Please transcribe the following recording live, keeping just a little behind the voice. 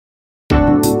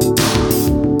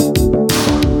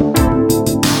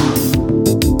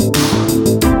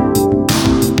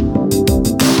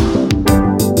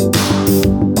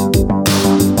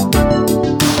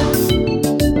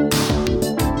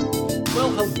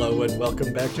Hello and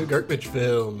welcome back to Garbage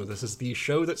Film. This is the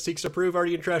show that seeks to prove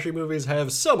arty and trashy movies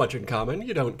have so much in common,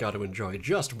 you don't got to enjoy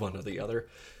just one or the other.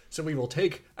 So we will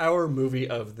take our movie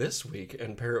of this week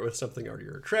and pair it with something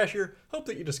artier or trashier, hope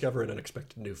that you discover an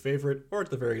unexpected new favorite, or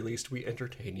at the very least, we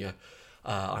entertain you.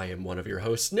 I am one of your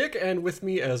hosts, Nick, and with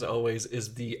me, as always,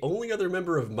 is the only other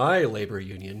member of my labor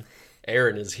union.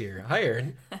 Aaron is here. Hi,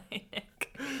 Aaron. Hi,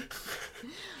 Nick.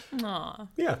 Aw.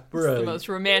 Yeah, It's the most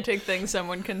romantic thing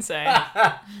someone can say.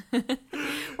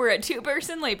 We're a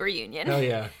two-person labor union. Oh,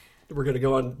 yeah. We're going to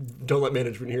go on. Don't let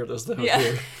management hear this, though.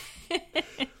 Yeah.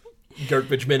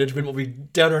 Garbage management will be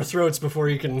down our throats before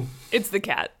you can... It's the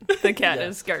cat. The cat Yeah.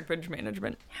 is garbage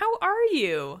management. How are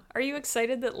you? Are you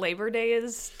excited that Labor Day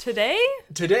is today?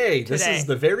 Today. This is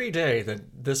the very day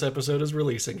that this episode is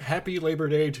releasing. Happy Labor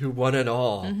Day to one and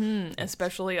all. Mm-hmm.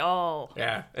 Especially all.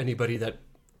 Yeah, anybody that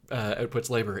outputs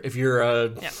labor. If you're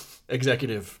a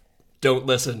executive, don't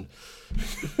listen.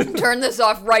 Turn this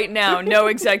off right now. No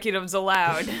executives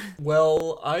allowed.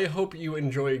 Well, I hope you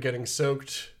enjoy getting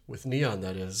soaked with neon,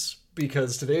 that is,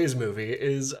 because today's movie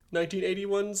is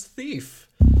 1981's Thief.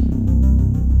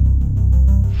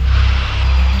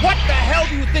 What the hell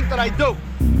do you think that I do?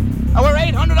 I wear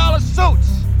 $800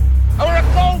 suits. I wear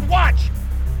a gold watch.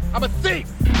 I'm a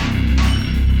thief.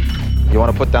 You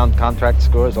want to put down contract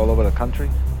scores all over the country,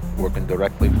 working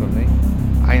directly for me?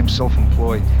 I am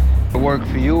self-employed. I work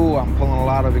for you. I'm pulling a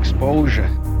lot of exposure.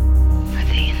 Are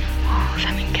they in the walls?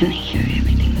 I mean, can they hear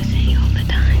everything we say all the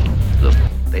time? Look,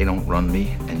 they don't run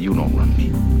me, and you don't run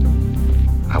me.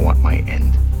 I want my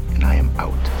end, and I am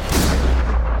out.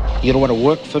 You don't want to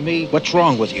work for me? What's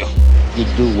wrong with you? You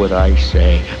do what I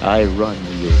say. I run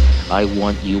you. I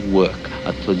want you work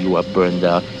until you are burned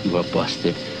out, you are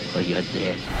busted, or you're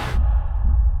dead.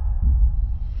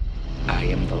 I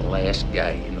am the last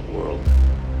guy in the world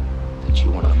that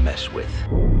you want to mess with.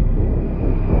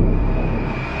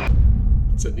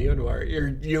 It's a neo-noir.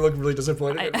 You look really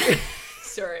disappointed.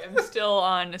 Sorry, I'm still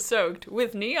on soaked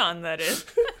with neon, that is.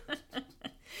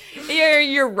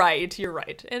 You're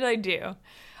right, and I do.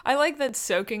 I like that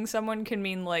soaking someone can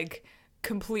mean, like,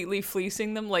 completely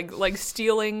fleecing them, like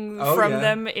stealing from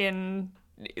them in,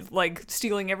 like,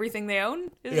 stealing everything they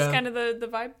own is kind of the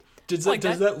vibe. Does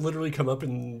that literally come up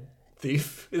in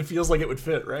Thief? It feels like it would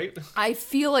fit, right? I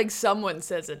feel like someone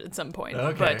says it at some point.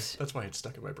 Okay, But, that's why it's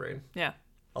stuck in my brain. yeah.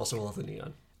 Also, I love the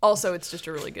neon. Also, it's just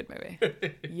a really good movie.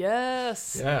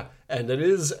 Yes. Yeah, and it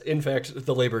is, in fact,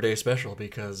 the Labor Day special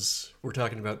because we're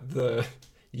talking about the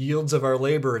yields of our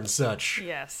labor and such.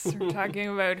 Yes. We're talking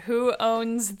about who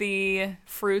owns the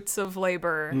fruits of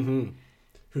labor. Mm-hmm.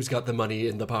 Who's got the money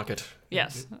in the pocket?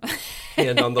 Yes.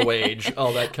 Hand on the wage,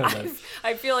 all that kind of...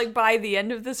 I feel like by the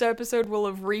end of this episode, we'll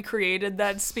have recreated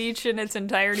that speech in its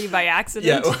entirety by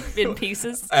accident in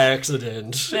pieces.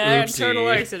 Accident. Oopsie. Total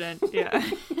accident. Yeah.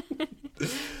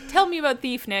 Tell me about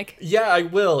Thief, Nick. Yeah, I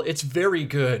will. It's very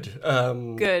good.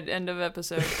 Good. End of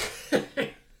episode.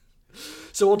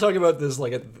 So we'll talk about this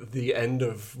like at the end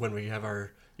of when we have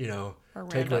our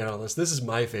takeaway on all this. This is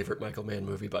my favorite Michael Mann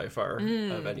movie by far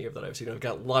of any of that I've seen. I've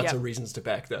got lots of reasons to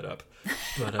back that up.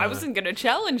 But I wasn't going to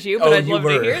challenge you, but I'd love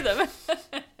to hear them.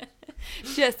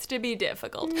 Just to be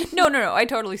difficult. No. I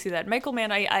totally see that. Michael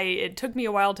Mann, it took me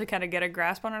a while to kind of get a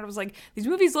grasp on it. I was like, these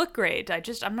movies look great.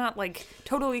 I'm not like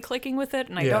totally clicking with it,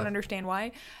 and I don't understand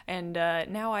why. And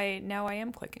now I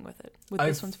am clicking with it, with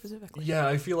this one specifically. Yeah,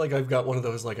 I feel like I've got one of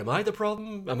those, like, am I the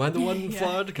problem? Am I the one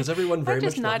flawed? Because everyone very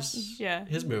much loves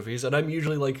his movies, and I'm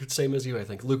usually like, same as you, I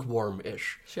think,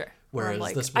 lukewarm-ish. Sure. Whereas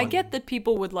like, this one... I get that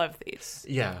people would love these.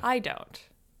 Yeah. I don't.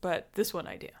 But this one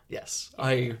I do. Yes.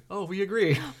 We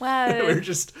agree. What? we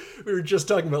were just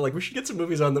talking about, like, we should get some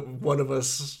movies on that one of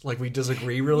us, like, we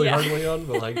disagree really hardly on,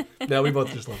 but, like, now we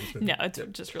both just love this movie. No, it's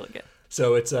just really good.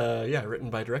 So it's,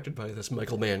 directed by this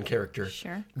Michael Mann character.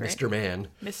 Sure. Great. Mr. Mann.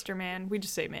 Mr. Mann. We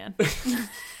just say man.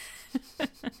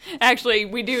 Actually,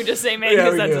 we do just say man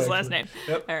because that's his last name.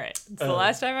 Yep. All right. It's the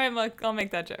last time I'll make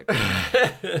that joke.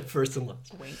 First and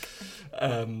last.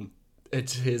 Wink.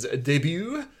 It's his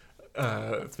debut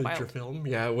feature film,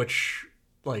 which,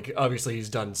 like, obviously he's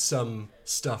done some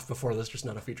stuff before this, just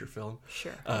not a feature film.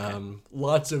 Sure.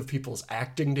 Lots of people's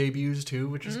acting debuts too,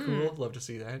 which is cool. Love to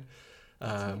see that.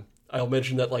 I'll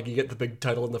mention that, like, you get the big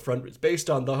title in the front. It's based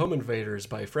on The Home Invaders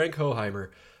by Frank Hoheimer.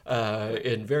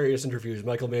 In various interviews,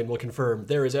 Michael Mann will confirm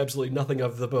there is absolutely nothing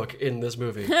of the book in this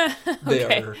movie. They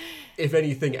are, if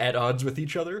anything, at odds with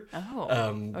each other.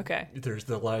 Oh, okay. There's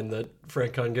the line that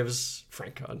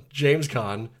James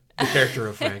Caan, the character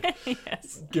of Frank,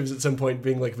 gives at some point,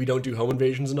 being like, we don't do home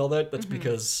invasions and all that. That's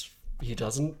because he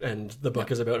doesn't, and the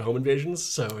book is about home invasions,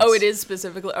 so Oh, it is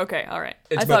specifically? Okay, all right.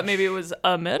 I thought maybe it was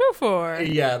a metaphor.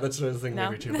 Yeah, that's what I was thinking No?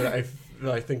 maybe too, but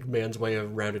I think Mann's way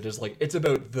around it is like, it's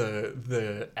about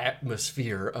the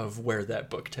atmosphere of where that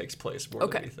book takes place more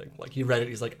than anything. Like, he read it,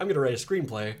 he's like, I'm going to write a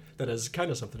screenplay that has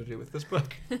kind of something to do with this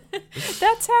book.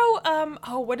 That's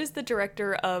how, what is the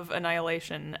director of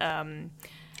Annihilation?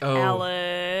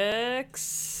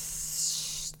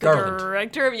 Alex... Garland.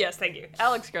 Director of... Yes, thank you.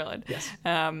 Alex Garland. Yes.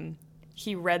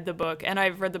 He read the book, and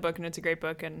I've read the book, and it's a great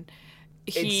book, and...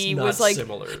 He it's not was like,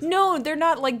 similar. no, they're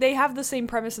not, like, they have the same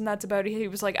premise, and that's about it. He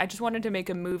was like, I just wanted to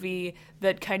make a movie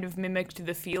that kind of mimicked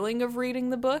the feeling of reading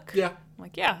the book. Yeah. I'm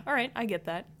like, yeah, all right, I get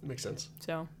that. Makes sense.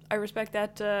 So I respect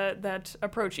that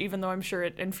approach, even though I'm sure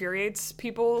it infuriates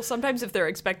people sometimes if they're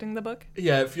expecting the book.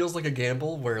 Yeah, it feels like a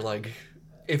gamble where, like,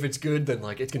 if it's good, then,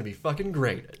 like, it's going to be fucking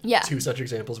great. Yeah. Two such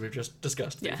examples we've just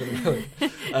discussed. Yeah.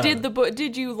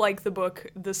 Did you like the book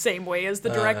the same way as the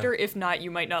director? If not,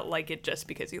 you might not like it just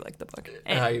because you like the book.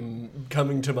 I'm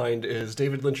coming to mind is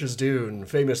David Lynch's Dune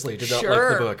famously did not like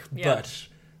Sure. the book, Yeah. but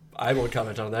I won't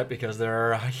comment on that because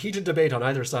there are heated debate on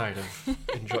either side of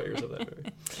enjoyers of that movie.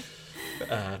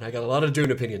 And I got a lot of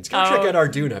Dune opinions. Go check out our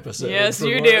Dune episode. Yes, for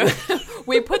you more. do.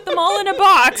 We put them all in a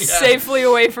box, safely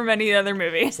away from any other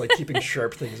movie. It's like keeping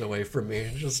sharp things away from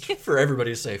me, just for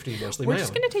everybody's safety, mostly We're my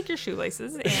just own. going to take your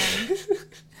shoelaces and...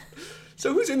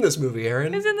 So who's in this movie,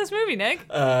 Aaron? Who's in this movie, Nick?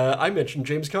 I mentioned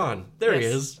James Caan. There he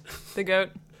Yes. is. The goat.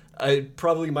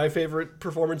 Probably my favorite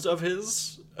performance of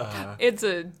his. It's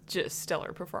a just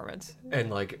stellar performance.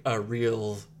 And like a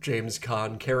real James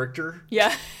Caan character.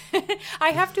 Yeah. I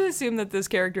have to assume that this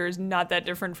character is not that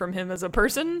different from him as a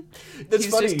person. That's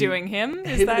He's funny. just doing him.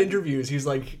 Is Him that... in interviews, he's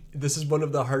like, this is one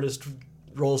of the hardest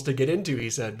roles to get into, he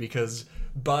said, because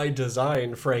by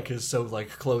design, Frank is so like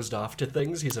closed off to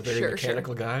things. He's a very Sure,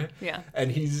 mechanical guy. Yeah. And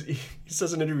he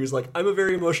says in interviews like, I'm a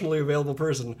very emotionally available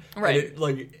person. Right. And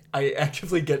like I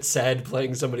actively get sad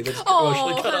playing somebody that's Aw,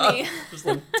 emotionally cut honey. off. Just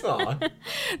like, aw.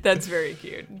 That's very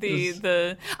cute.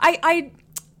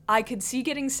 I could see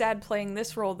getting sad playing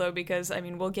this role though, because I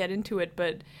mean we'll get into it,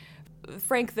 but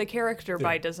Frank the character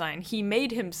by design, he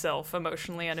made himself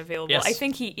emotionally unavailable. Yes. I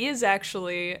think he is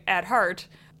actually at heart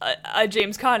a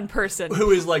James Caan person. Who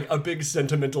is like a big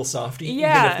sentimental softie, even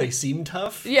Yeah. if they seem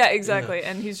tough. Yeah, exactly.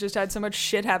 And he's just had so much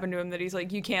shit happen to him that he's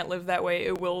like, you can't live that way.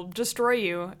 It will destroy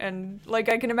you. And like,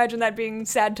 I can imagine that being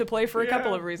sad to play for a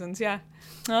couple of reasons. Yeah.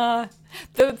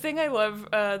 The thing I love,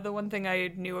 the one thing I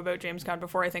knew about James Caan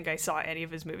before I think I saw any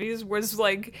of his movies was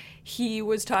like, he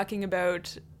was talking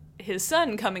about his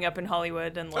son coming up in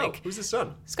Hollywood and like, who's his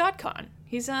son? Scott Caan.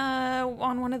 He's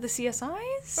on one of the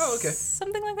CSIs. Oh, okay.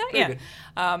 Something like that. Very Yeah.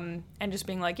 good. And just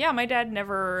being like, yeah, my dad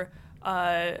never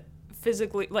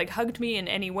physically like hugged me in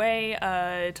any way,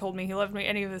 told me he loved me,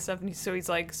 any of this stuff. And so he's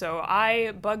like, so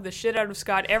I bug the shit out of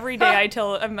Scott every day. I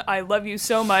tell him I love you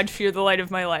so much. You're the light of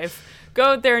my life. Go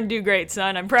out there and do great,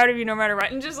 son. I'm proud of you no matter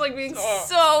what. And just like being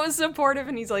so supportive.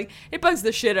 And he's like, it bugs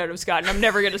the shit out of Scott, and I'm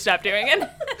never gonna stop doing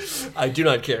it. I do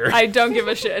not care. I don't give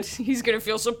a shit. He's gonna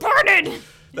feel supported.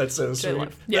 That's so sweet. love.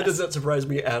 That Yes. does not surprise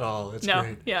me at all. It's No.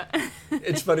 great. Yeah.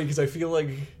 It's funny because I feel like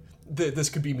this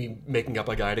could be me making up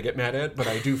a guy to get mad at, but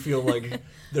I do feel like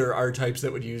there are types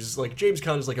that would use, like, James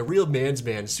Caan is like a real man's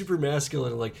man, super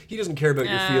masculine, and like, he doesn't care about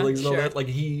your feelings and all sure. that. Like,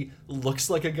 he looks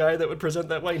like a guy that would present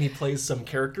that way, and he plays some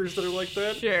characters that are like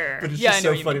that. Sure. But it's Yeah, just I know so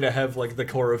what you funny mean. to have, like, the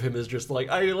core of him is just like,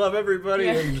 I love everybody,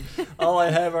 Yeah. and all I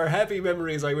have are happy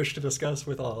memories I wish to discuss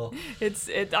with all.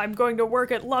 I'm going to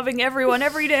work at loving everyone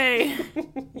every day.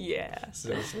 Yeah.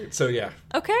 So sweet. So, yeah,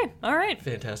 Okay. All right.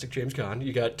 fantastic James Caan.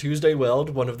 You got Tuesday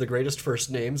Weld, one of the greatest first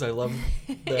names. I love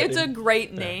that. It's a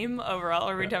great name overall.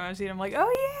 Every time I've seen it, I'm like,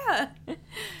 oh yeah.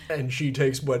 And she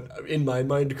takes what, in my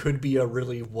mind, could be a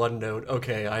really one-note,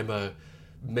 okay, I'm a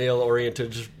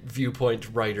male-oriented viewpoint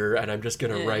writer, and I'm just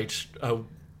going to write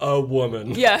a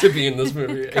woman Yeah. to be in this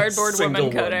movie. A Cardboard single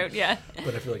woman one. cutout. Yeah.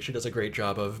 But I feel like she does a great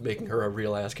job of making her a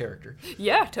real-ass character.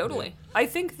 Yeah, totally. I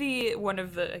think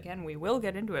again, we will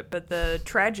get into it, but the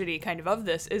tragedy kind of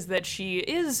this is that she's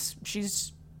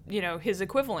his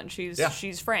equivalent.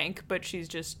 She's Frank, but she's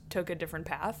just took a different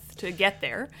path to get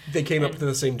there. They came up to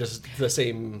the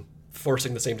same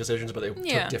forcing the same decisions, but they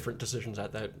Yeah. took different decisions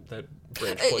at that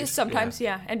branch point. Sometimes,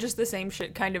 yeah. And just the same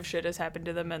shit has happened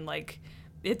to them, and like,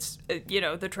 it's,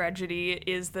 the tragedy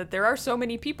is that there are so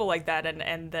many people like that,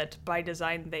 and that by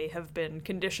design they have been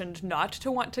conditioned not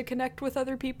to want to connect with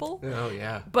other people. Oh,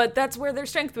 yeah. But that's where their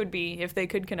strength would be if they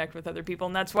could connect with other people,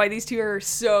 and that's why these two are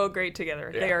so great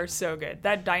together. They Yeah. are so good.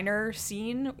 That diner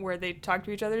scene where they talk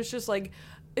to each other is just like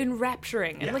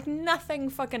enrapturing, and like nothing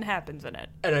fucking happens in it.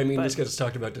 And I mean, this gets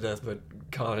talked about to death, but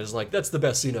Khan is like, that's the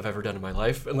best scene I've ever done in my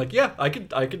life. And like, yeah, I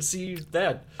could see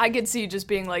that. I could see just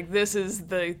being like, this is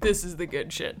the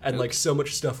good shit. And like, so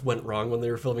much stuff went wrong when they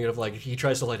were filming it. Of like, he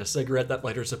tries to light a cigarette, that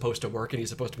lighter's supposed to work, and he's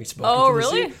supposed to be smoking. Oh, through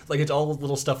really? the scene. Like, it's all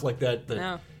little stuff like that.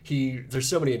 No. There's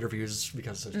so many interviews,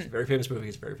 because it's a very famous movie,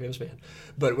 he's a very famous man,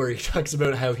 but where he talks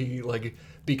about how he, like,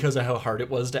 because of how hard it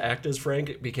was to act as Frank,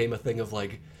 it became a thing of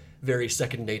like very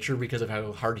second nature because of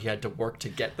how hard he had to work to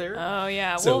get there. Oh,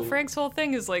 yeah. So, well, Frank's whole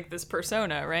thing is like this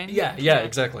persona, right? Yeah,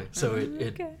 exactly. So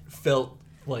it okay. felt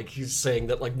like he's saying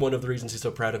that like one of the reasons he's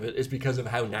so proud of it is because of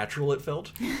how natural it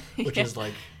felt, which is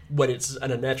like when it's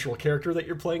an unnatural character that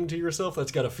you're playing to yourself,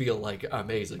 that's got to feel like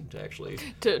amazing to actually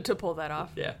to pull that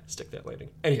off. Yeah, stick that landing.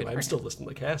 Anyway, I'm still listening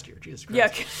to the cast here. Jesus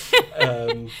Christ. Yeah.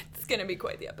 It's gonna be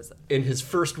quite the episode. In his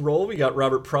first role, we got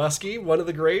Robert Prosky, one of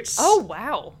the greats. Oh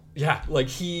wow. Yeah, like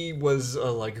he was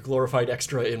a like glorified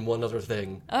extra in One Other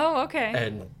Thing. Oh, okay.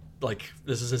 And like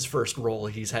this is his first role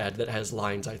he's had that has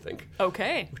lines, I think.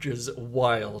 Okay. Which is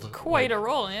wild. Quite a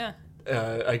role, yeah.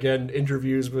 Again,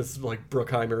 interviews with like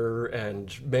Bruckheimer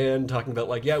and Mann talking about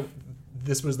like, yeah,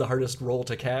 this was the hardest role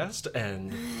to cast,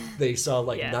 and they saw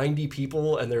like 90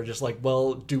 people, and they're just like,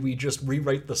 well, do we just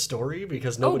rewrite the story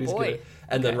because nobody's gonna?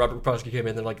 And then Robert Prosky came in,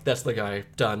 and they're like, that's the guy,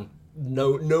 done.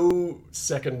 No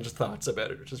second thoughts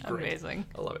about it, which is great. Amazing.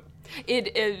 I love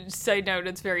it. Side note,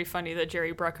 it's very funny that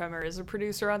Jerry Bruckheimer is a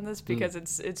producer on this because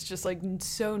it's just like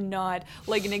so not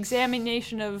like an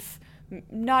examination of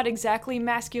not exactly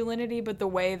masculinity, but the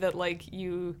way that like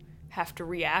you have to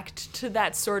react to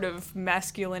that sort of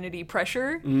masculinity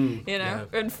pressure, you know? Yeah.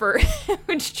 And for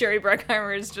which Jerry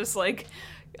Bruckheimer is just like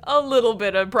a little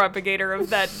bit a propagator of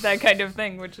that kind of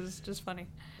thing, which is just funny.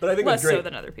 But I think less that's great. So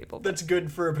than other people. That's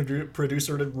good for a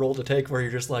producer role to take, where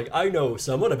you're just like, I know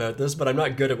somewhat about this, but I'm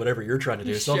not good at whatever you're trying to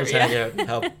do, so I'll just hang out and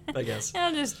help, I guess.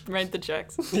 I'll just write the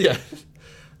checks. Yeah.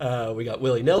 We got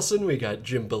Willie Nelson, we got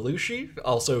Jim Belushi,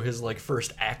 also his like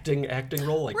first acting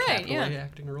role, like capital A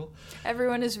acting role.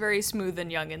 Everyone is very smooth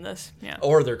and young in this, yeah.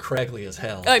 Or they're craggly as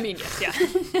hell. I mean,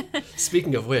 yes, yeah.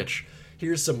 Speaking of which,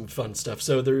 here's some fun stuff.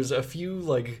 So there's a few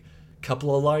like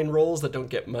couple of line roles that don't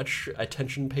get much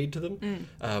attention paid to them.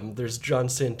 There's John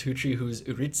Santucci, who's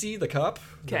Urizzi, the cop.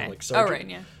 Okay. Like, sergeant. Oh, right,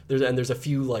 yeah. There's a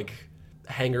few like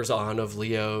hangers-on of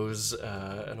Leo's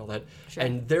and all that. Sure.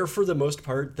 And they're, for the most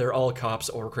part, they're all cops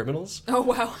or criminals. Oh,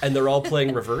 wow. And they're all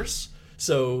playing reverse.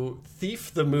 So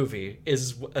Thief, the movie,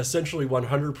 is essentially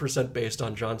 100% based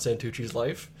on John Santucci's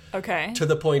life. Okay. To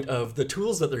the point of the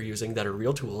tools that they're using that are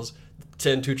real tools,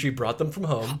 Santucci brought them from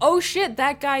home. Oh shit,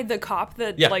 that guy, the cop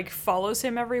that like follows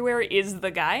him everywhere, is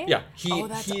the guy? Yeah.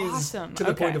 That's he is, awesome. To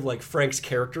the point of like Frank's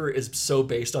character is so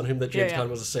based on him that James Gunn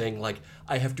was saying like,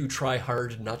 I have to try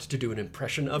hard not to do an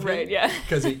impression of him. Right, yeah.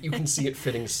 Because you can see it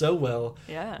fitting so well.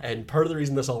 Yeah. And part of the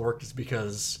reason this all worked is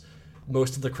because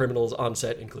most of the criminals on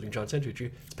set, including John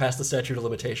Santucci, it's past the statute of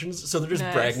limitations, so they're just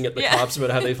bragging at the cops about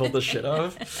how they pulled this shit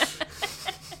off.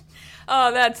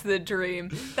 Oh, that's the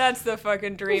dream. That's the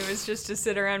fucking dream, is just to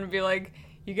sit around and be like,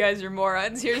 you guys are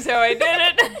morons, here's how I did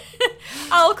it.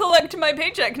 I'll collect my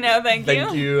paycheck now, thank you.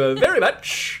 Thank you very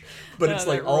much. But it's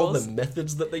like all rules. the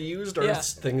methods that they used are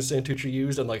things Santucci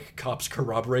used, and like cops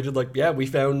corroborated, like, yeah, we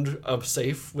found a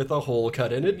safe with a hole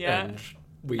cut in it, and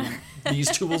these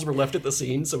tools were left at the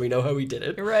scene, so we know how he did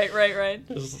it. Right.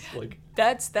 It's like,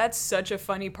 that's such a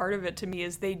funny part of it to me,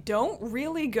 is they don't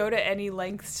really go to any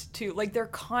lengths to, like, they're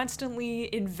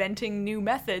constantly inventing new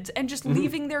methods and just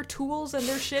leaving their tools and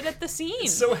their shit at the scene.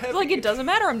 It's so heavy. Like, it doesn't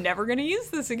matter, I'm never gonna use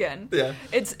this again. Yeah.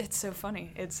 It's so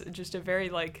funny. It's just a very,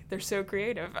 like, they're so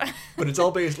creative. But it's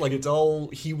all based, like,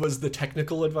 he was the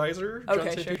technical advisor, John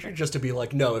Santucci, sure. just to be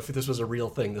like, no, if this was a real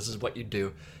thing, this is what you'd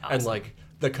do. Awesome. And like,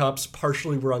 the cops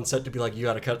partially were on set to be like, you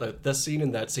gotta cut this scene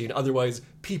and that scene, otherwise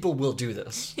people will do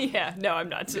this. Yeah, no, I'm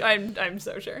not. I'm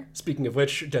so sure. Speaking of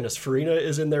which, Dennis Farina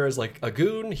is in there as like a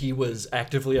goon. He was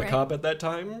actively a cop at that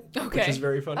time, which is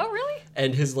very funny. Oh, really?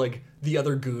 And his like the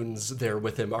other goons there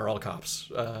with him are all cops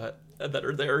that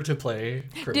are there to play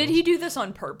criminals. Did he do this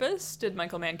on purpose? Did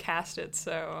Michael Mann cast it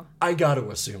so? I gotta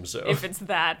assume so. If it's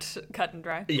that cut and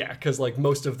dry. Yeah, because like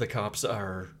most of the cops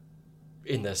are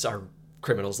in this are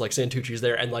criminals. Like Santucci's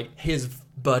there, and like his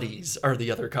buddies are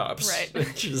the other cops, right?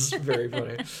 Which is very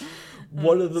funny.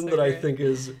 One of them that I think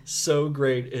is so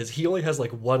great is he only has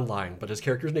like one line, but his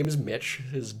character's name is Mitch.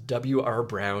 His W.R.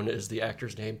 Brown is the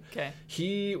actor's name. Okay.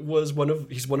 He's one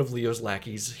of Leo's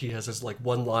lackeys. He has his like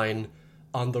one line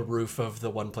on the roof of the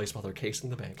one place while they're casing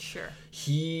the bank. Sure.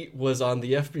 He was on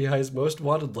the FBI's most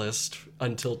wanted list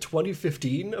until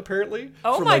 2015, apparently.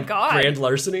 Oh for, my like, God. grand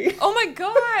larceny. Oh my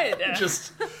God.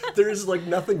 Just There's like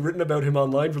nothing written about him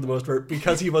online for the most part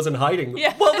because he wasn't hiding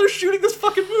Yeah. while they're shooting this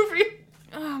fucking movie.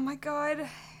 Oh my god,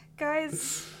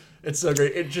 guys. It's so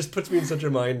great. It just puts me in such a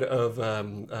mind of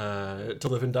To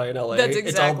Live and Die in L.A. That's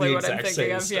It's all the exactly what I'm exact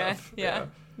thinking same of. stuff. Yeah.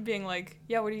 Being like,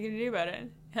 yeah, what are you gonna do about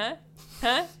it? Huh?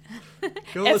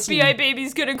 Go FBI listen.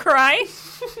 baby's gonna cry?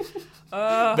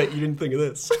 Bet you didn't think of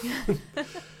this.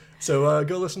 So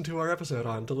go listen to our episode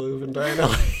on To Live and Die in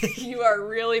L.A. You are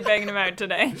really banging them out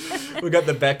today. We got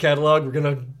the back catalog. We're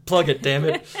gonna plug it. Damn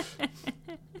it.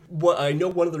 Well, I know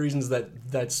one of the reasons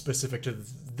that's specific to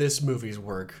this movie's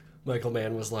work. Michael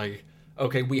Mann was like,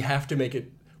 okay, we have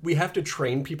to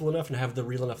train people enough and have the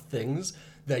real enough things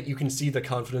that you can see the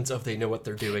confidence of they know what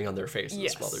they're doing on their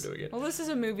faces while they're doing it. Well, this is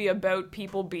a movie about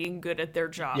people being good at their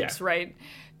jobs, Yeah. right?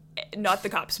 Not the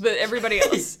cops, but everybody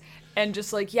else. And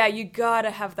just like, yeah, you gotta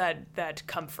have that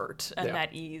comfort and Yeah.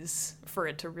 that ease for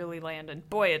it to really land. And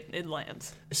boy, it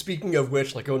lands. Speaking of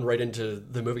which, like going right into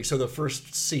the movie, so the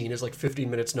first scene is like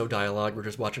 15 minutes, no dialogue. We're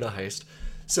just watching a heist.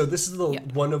 So this is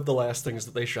one of the last things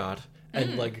that they shot.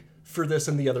 And like for this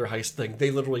and the other heist thing, they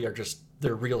literally are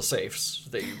they're real safes.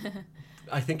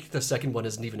 I think the second one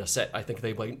isn't even a set. I think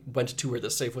they went to where the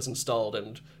safe was installed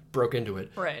and broke into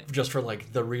it. Right. Just for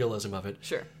like the realism of it.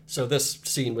 Sure. So this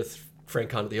scene with Frank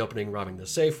Conn at the opening robbing the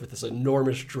safe with this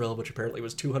enormous drill, which apparently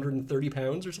was 230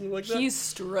 pounds or something like that. He's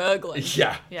struggling.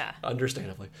 Yeah. Yeah.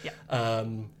 Understandably. Yeah.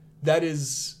 That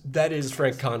is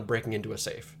Frank Conn breaking into a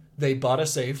safe. They bought a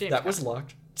safe James that Caan. was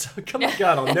locked. Come on,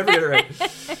 God, I'll never get it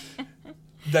right.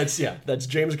 That's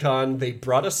James Caan. They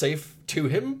brought a safe to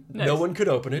him. Nice. No one could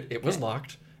open it. It was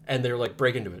locked, and they were like,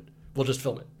 break into it. We'll just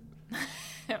film it.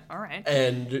 All right.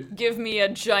 And Give me a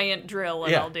giant drill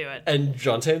and yeah, I'll do it. And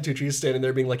John Santucci is standing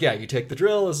there being like, yeah, you take the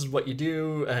drill, this is what you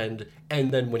do, and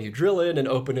then when you drill in and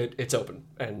open it, it's open,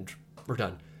 and we're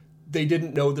done. They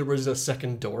didn't know there was a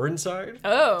second door inside.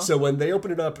 Oh. So when they open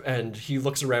it up and he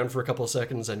looks around for a couple of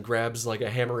seconds and grabs like a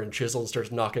hammer and chisel and starts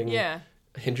knocking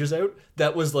hinges out,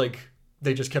 that was like,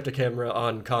 they just kept a camera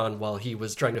on Conn while he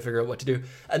was trying to figure out what to do.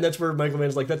 And that's where Michael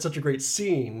Mann's like, that's such a great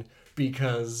scene,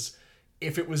 because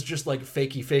if it was just like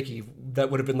fakey, that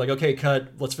would have been like, okay, cut,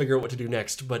 let's figure out what to do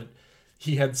next. But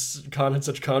Conn had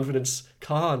such confidence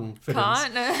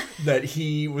that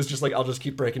he was just like, I'll just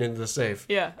keep breaking into the safe.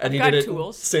 Yeah, and I've he got did it.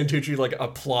 tools. Santucci like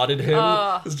applauded him.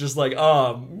 It's just like,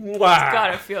 wow.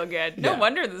 Gotta feel good. No Yeah.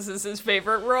 wonder this is his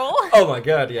favorite role. Oh my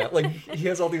God, yeah. Like he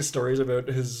has all these stories about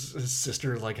his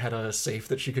sister like had a safe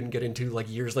that she couldn't get into like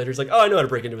years later. He's like, oh, I know how to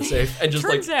break into a safe, and just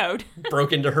Turns like out.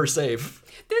 broke into her safe.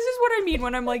 This is what I mean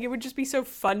when I'm like, it would just be so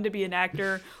fun to be an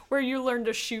actor where you learn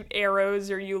to shoot arrows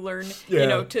or you learn,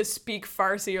 to speak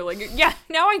Farsi. You're like, yeah,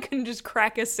 now I can just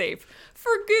crack a safe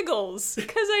for giggles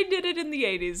because I did it in the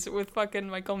 80s with fucking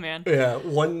Michael Mann. Yeah,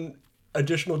 one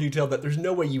additional detail that there's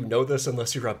no way you know this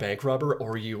unless you're a bank robber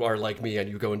or you are like me and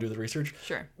you go and do the research.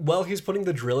 Sure. While he's putting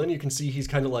the drill in, you can see he's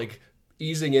kind of like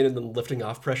easing in and then lifting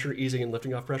off pressure,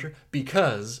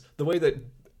 because the way that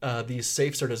these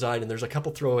safes are designed, and there's a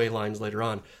couple throwaway lines later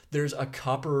on, there's a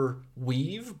copper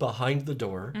weave behind the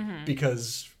door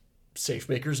because safe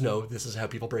makers know this is how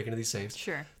people break into these safes.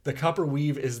 Sure. The copper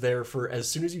weave is there for as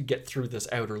soon as you get through this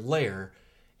outer layer,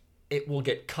 it will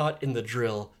get caught in the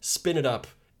drill, spin it up,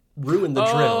 ruin the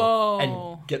drill,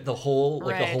 and get the hole,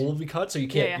 like the hole will be cut, so you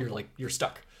can't, you're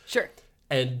stuck. Sure.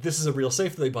 And this is a real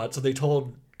safe that they bought, so they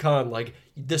told Conn, like,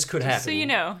 this could happen. So you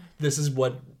know. This is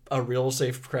what a real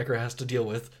safe cracker has to deal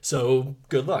with, so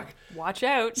good luck. Watch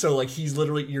out. So, like, he's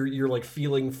literally, you're like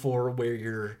feeling for where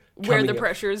you're Where the coming up.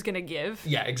 pressure is going to give.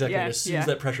 Yeah, exactly. Yeah, And as soon as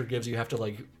that pressure gives, you have to,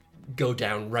 like, go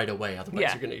down right away,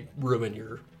 otherwise you're going to ruin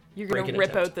your You're going to break-in rip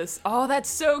attempt. out this. Oh, that's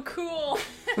so cool.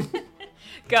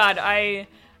 God,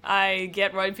 I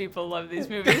get why people love these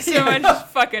movies so much.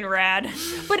 It's fucking rad.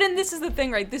 And this is the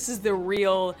thing, right? This is the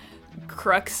real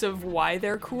crux of why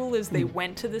they're cool, is they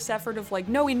went to this effort of like,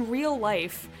 no, in real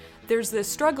life, there's this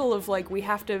struggle of like, we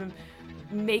have to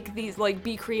make these, like,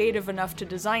 be creative enough to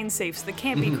design safes that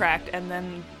can't be cracked, and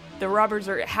then the robbers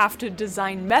have to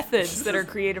design methods that are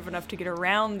creative enough to get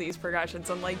around these precautions.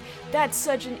 I'm like, that's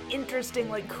such an interesting,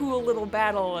 like, cool little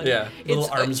battle. And Yeah, little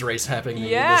it's, arms race happening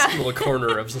yeah. in this little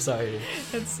corner of society.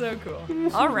 It's so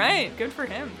cool. All right, good for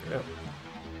him. Yeah.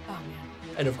 Oh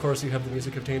man, And of course, you have the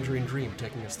music of Tangerine Dream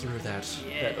taking us through that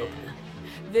opening.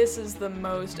 this is the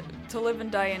most To Live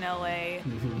and Die in LA.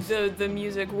 The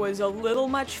music was a little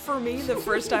much for me the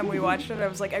first time we watched it. I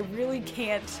was like, I really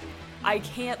can't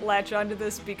latch onto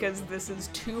this because this is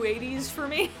too 80s for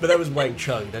me. But that was Wang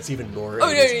Chung. That's even more. Oh,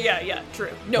 80s. yeah,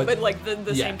 true. No, but like the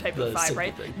yeah, same type the of vibe, same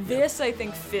right? thing, yeah. This, I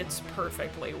think, fits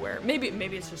perfectly where maybe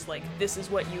it's just like, this is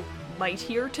what you might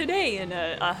hear today in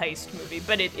a heist movie,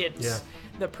 but it's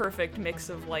the perfect mix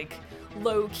of like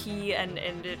low key and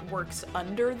it works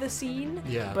under the scene.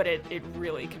 Yeah. But it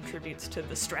really contributes to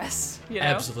the stress, you know?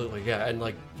 Absolutely, yeah. And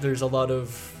like there's a lot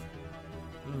of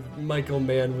Michael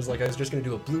Mann was like, I was just gonna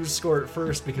do a blues score at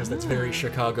first because that's very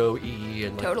Chicago-y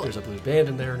and like Totally. there's a blues band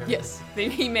in there and everything. Yes,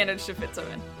 he managed to fit some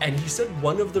in. And he said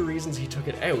one of the reasons he took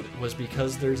it out was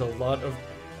because there's a lot of,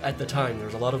 at the time, there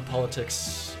was a lot of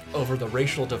politics over the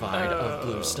racial divide of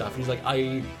blues stuff. And he's like,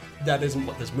 that isn't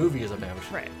what this movie is about.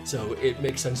 Right. So it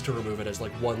makes sense to remove it as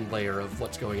like one layer of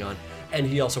what's going on. And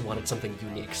he also wanted something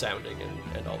unique sounding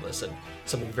and all this, and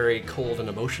something very cold and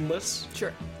emotionless.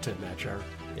 Sure. To match our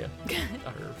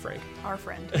Frank. Our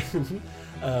friend.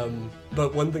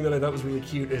 But one thing that I thought was really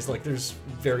cute is like there's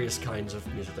various kinds of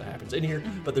music that happens in here,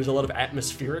 but there's a lot of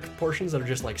atmospheric portions that are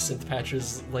just like synth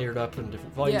patches layered up in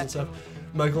different volumes and stuff.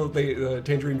 Michael,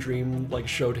 Tangerine Dream like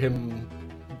showed him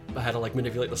how to like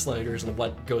manipulate the sliders and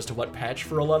what goes to what patch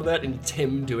for a lot of that, and it's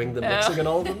him doing the mixing and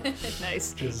all of them.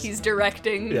 Nice. He's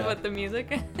directing with the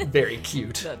music. Very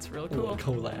cute. That's real A cool. little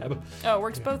collab. Oh, it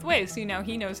works both ways. You know,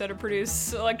 he knows how to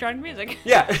produce electronic music.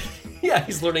 Yeah, yeah,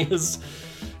 he's learning his.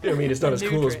 I mean, it's not as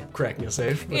cool as trade. cracking a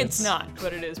safe. But It's not,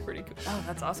 but it is pretty cool. Oh,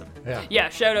 that's awesome. Yeah. Yeah,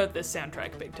 shout out this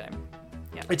soundtrack big time.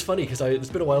 Yeah. It's funny because it's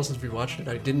been a while since we watched it.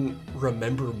 I didn't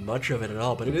remember much of it at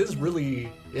all, but it is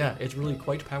really, it's really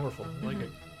quite powerful. I like it.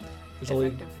 There's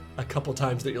only a couple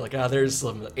times that you're like, there's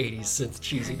some 80s synth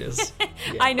cheesiness.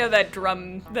 Yeah. I know that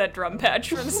drum patch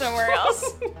from somewhere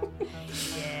else.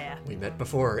 Yeah. We met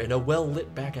before in a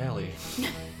well-lit back alley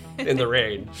in the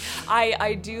rain.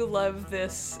 I do love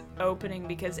this opening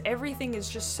because everything is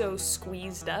just so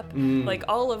squeezed up. Like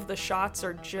all of the shots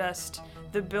are just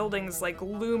the buildings like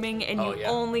looming, and you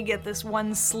only get this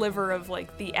one sliver of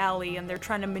like the alley, and they're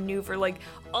trying to maneuver like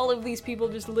all of these people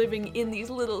just living in these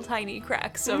little tiny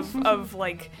cracks of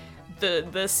like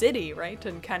the city, right?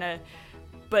 And kind of,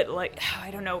 but like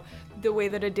I don't know, the way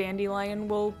that a dandelion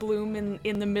will bloom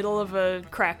in the middle of a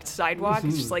cracked sidewalk.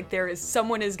 It's just like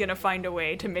someone is gonna find a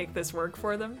way to make this work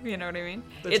for them. You know what I mean?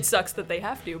 It sucks that they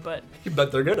have to, but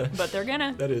they're gonna. But they're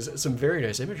gonna. That is some very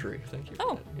nice imagery. Thank you.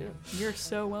 Oh, yeah. You're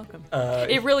so welcome.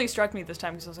 It really struck me this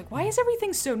time because I was like, why is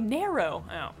everything so narrow?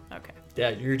 Oh, okay.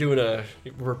 Yeah,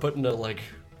 we're putting a like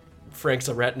Frank's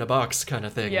a rat in a box kind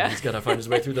of thing. Yeah. He's got to find his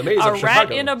way through the maze A of rat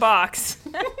Chicago. in a box.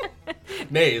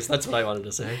 Maze, that's what I wanted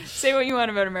to say. Say what you want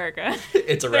about America.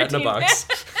 It's a rat in a 13. box.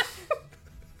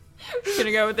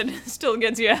 Gonna go with it. Still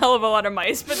gets you a hell of a lot of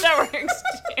mice, but that works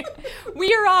too.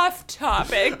 We are off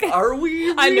topic. Are we?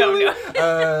 Really? I know.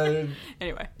 No.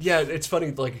 Anyway. Yeah, it's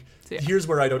funny. Like, here's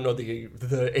where I don't know the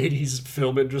 80s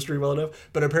film industry well enough,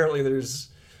 but apparently there's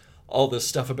all this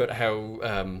stuff about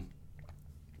how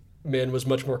Mann was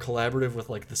much more collaborative with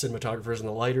like the cinematographers and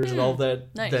the lighters and all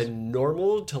that than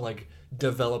normal to like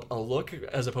develop a look,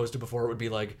 as opposed to before it would be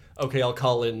like, okay, I'll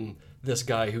call in this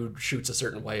guy who shoots a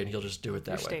certain way and he'll just do it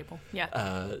that way. Staple.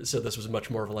 Yeah. So this was much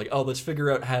more of a like, let's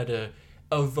figure out how to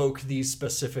evoke these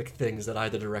specific things that I,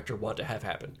 the director, want to have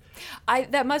happen.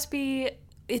 That must be.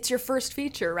 It's your first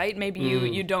feature, right? Maybe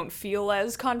you don't feel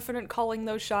as confident calling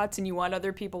those shots, and you want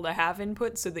other people to have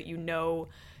input so that you know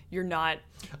you're not.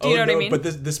 Do you know what I mean? But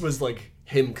this was like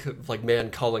him, like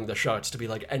Mann calling the shots to be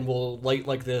like, and we'll light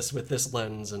like this with this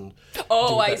lens and.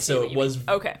 Oh, I see. So it was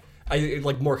okay.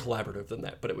 Like more collaborative than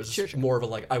that, but it was more of a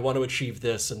like, I want to achieve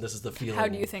this, and this is the feeling. How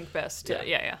do you think best?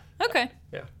 Yeah. Okay.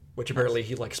 Yeah. Which apparently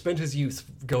he like spent his youth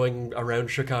going around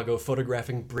Chicago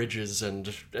photographing bridges, and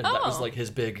that was like his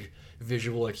big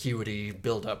visual acuity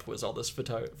build-up, was all this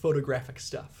photographic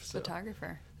stuff. So,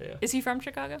 photographer. Yeah. Is he from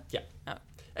Chicago? Yeah. Oh.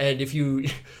 And if you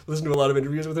listen to a lot of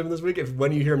interviews with him this week,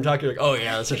 when you hear him talk, you're like, oh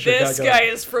yeah, that's a Chicago. This guy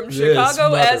is from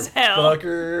Chicago as hell.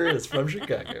 Fucker is from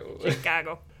Chicago.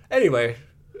 Chicago. Anyway,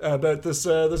 about this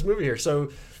movie here.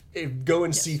 So go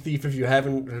and see Thief if you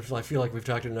haven't. I feel like we've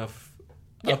talked enough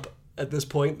up at this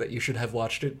point that you should have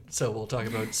watched it. So we'll talk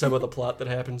about some of the plot that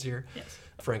happens here. Yes.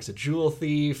 Frank's a jewel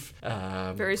thief.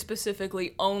 Very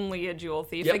specifically, only a jewel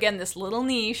thief. Yep. Again, this little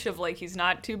niche of like, he's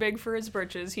not too big for his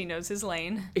britches. He knows his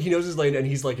lane. He knows his lane, and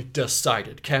he's like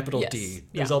decided, capital Yes. D.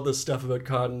 There's all this stuff about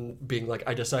Khan being like,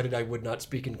 I decided I would not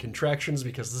speak in contractions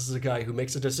because this is a guy who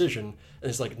makes a decision, and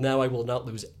it's like, now I will not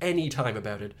lose any time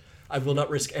about it. I will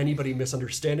not risk anybody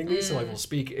misunderstanding me, so I will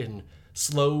speak in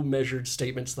slow, measured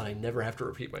statements that I never have to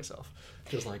repeat myself.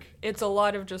 Just like... It's a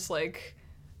lot of just like...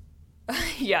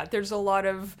 yeah, there's a lot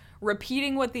of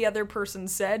repeating what the other person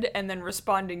said and then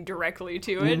responding directly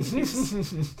to it.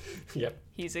 Yep.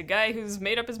 He's a guy who's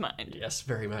made up his mind. Yes,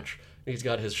 very much. He's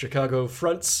got his Chicago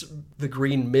fronts. The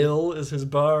Green Mill is his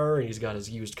bar, and he's got his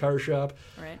used car shop.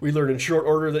 Right. We learn in short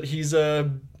order that he's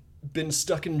been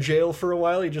stuck in jail for a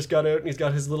while. He just got out and he's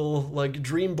got his little like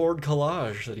dream board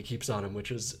collage that he keeps on him,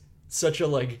 which is such a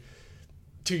like,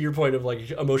 to your point of like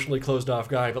emotionally closed off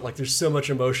guy, but like there's so much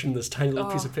emotion in this tiny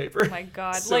little piece of paper. Oh my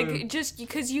God. So, like just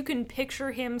because you can picture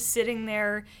him sitting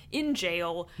there in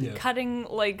jail, cutting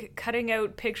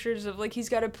out pictures of like, he's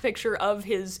got a picture of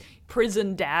his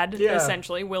prison dad,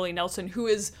 essentially, Willie Nelson, who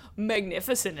is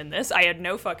magnificent in this. I had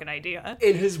no fucking idea.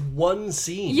 In his one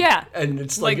scene. Yeah. And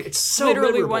it's like it's so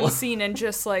literally memorable. one scene and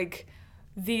just like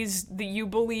you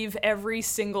believe every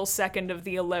single second of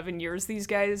the 11 years these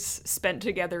guys spent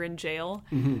together in jail.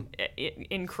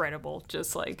 Incredible.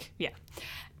 Just like,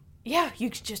 yeah, you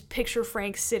could just picture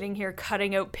Frank sitting here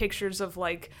cutting out pictures of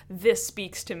like, this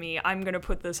speaks to me, I'm gonna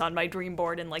put this on my dream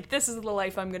board, and like, this is the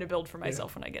life I'm gonna build for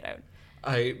myself when I get out.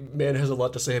 Man has a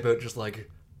lot to say about just like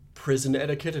prison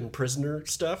etiquette and prisoner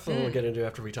stuff that we'll get into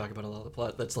after we talk about a lot of the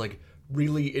plot. That's like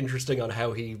really interesting on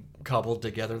how he cobbled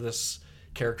together this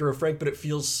character of Frank, but it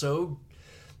feels so...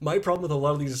 My problem with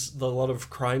a lot of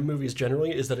crime movies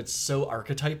generally is that it's so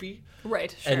archetypey.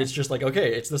 Right, sure. And it's just like,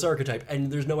 okay, it's this archetype, and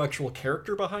there's no actual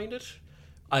character behind it.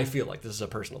 I feel like this is a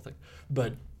personal thing,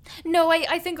 but... No,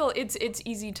 I think it's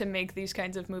easy to make these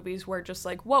kinds of movies where just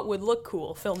like, what would look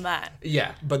cool, film that.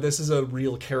 Yeah, but this is a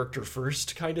real character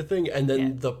first kind of thing, and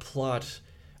then the plot,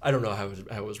 I don't know how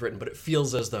it was written, but it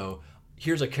feels as though,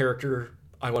 here's a character,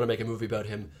 I want to make a movie about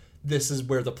him, this is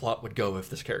where the plot would go if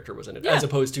this character was in it, as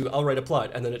opposed to, I'll write a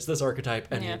plot, and then it's this archetype,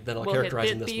 and then I'll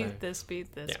characterize in this way. This beat,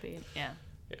 yeah.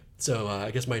 So I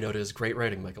guess my note is great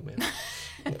writing, Michael Mann.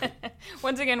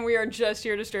 Once again, we are just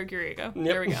here to stroke your ego. Yep.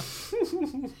 There we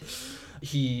go.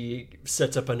 He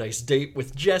sets up a nice date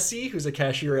with Jesse, who's a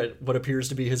cashier at what appears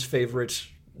to be his favorite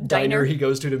diner he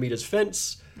goes to meet his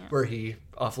fence, where he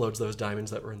offloads those diamonds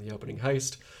that were in the opening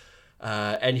heist.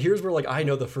 And here's where, like, I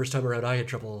know the first time around I had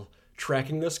trouble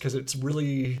tracking this, because it's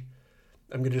really...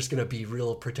 I'm just going to be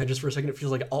real pretentious for a second. It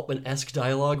feels like Altman-esque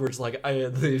dialogue, where it's like,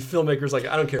 the filmmaker's like,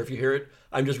 I don't care if you hear it.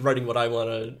 I'm just writing what I want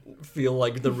to feel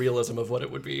like the realism of what it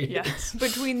would be. Yes.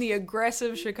 Between the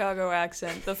aggressive Chicago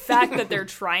accent, the fact that they're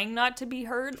trying not to be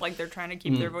heard, like they're trying to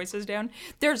keep their voices down,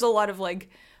 there's a lot of like,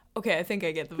 okay, I think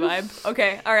I get the vibe.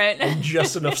 Okay, all right. And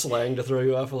just enough slang to throw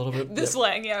you off a little bit. The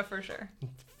slang, yeah, for sure.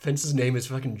 Fence's name is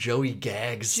fucking Joey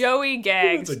Gags. Joey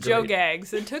Gags. Joe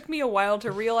Gags. It took me a while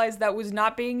to realize that was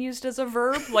not being used as a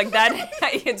verb. Like that,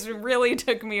 it really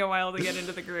took me a while to get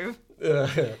into the groove.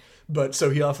 But so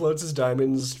he offloads his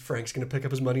diamonds. Frank's going to pick up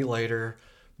his money later.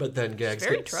 But then Gags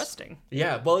very trusting.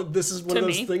 Yeah, well, this is one of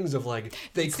those things of like,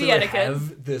 they clearly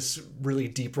have this really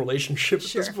deep relationship at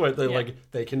this point. They're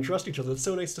like, they can trust each other. It's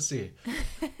so nice to see.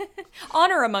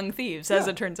 Honor among thieves, as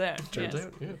it turns out. Turns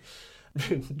out, yeah.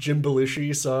 Jim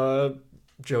Belushi saw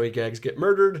Joey Gags get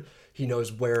murdered. He knows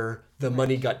where the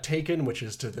money got taken, which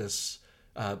is to this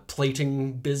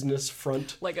plating business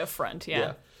front. Like a front,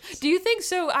 yeah. Do you think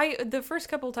so? The first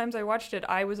couple of times I watched it,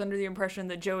 I was under the impression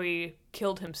that Joey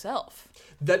killed himself.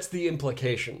 That's the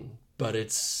implication, but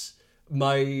it's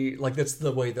that's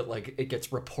the way that like it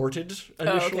gets reported initially.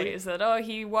 Oh, okay. Is that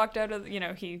he walked out of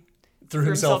he threw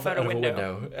himself out of a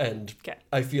window. And okay.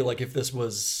 I feel like if this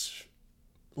was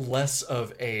less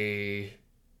of a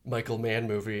Michael Mann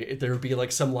movie, there would be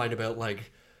like some line about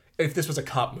like, if this was a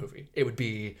cop movie, it would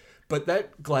be, but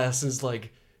that glass is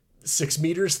like 6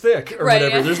 meters thick or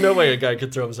whatever. Yeah. There's no way a guy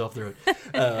could throw himself through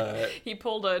it. He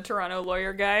pulled a Toronto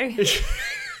lawyer guy.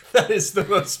 That is the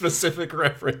most specific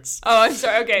reference. Oh, I'm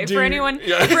sorry. Okay, for anyone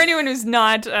who's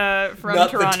not from not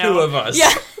Toronto, the two of us.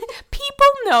 Yeah, people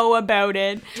know about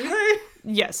it. Do they?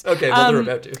 Yes. Okay, well, they're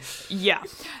about to. Yeah.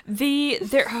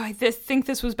 I think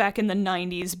this was back in the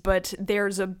 90s, but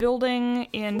there's a building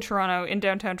in Toronto, in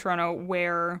downtown Toronto,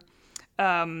 where,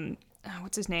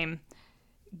 what's his name?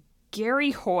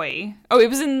 Gary Hoy. Oh, it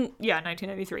was in,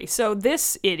 1993. So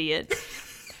this idiot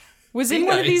was in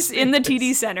one of these, in the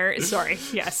TD Center. Sorry,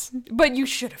 yes. But you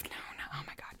should have known. Oh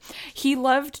my God. He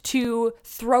loved to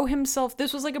throw himself,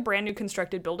 this was like a brand new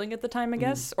constructed building at the time, I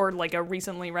guess, or like a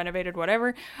recently renovated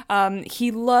whatever.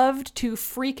 He loved to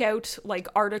freak out, like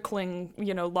articling,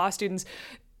 law students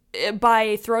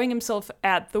by throwing himself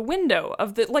at the window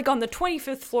of on the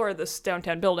 25th floor of this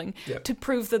downtown building to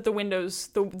prove that the windows,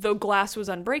 the glass was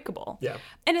unbreakable. Yeah.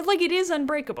 And it is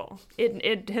unbreakable.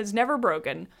 It has never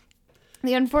broken.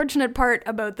 The unfortunate part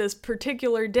about this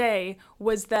particular day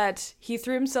was that he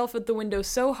threw himself at the window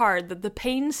so hard that the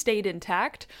pane stayed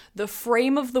intact. The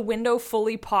frame of the window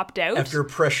fully popped out. After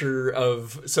pressure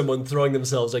of someone throwing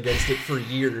themselves against it for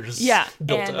years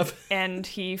built up. And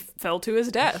he fell to his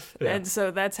death. Yeah. And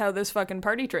so that's how this fucking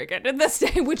party trick ended this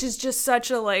day, which is just such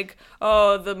a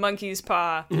the monkey's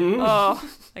paw. Mm-hmm. Oh,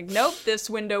 nope, this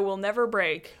window will never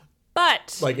break.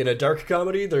 But Like in a dark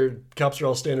comedy, their cops are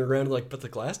all standing around like, but the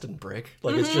glass didn't break.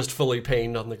 Like it's just fully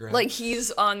painted on the ground. like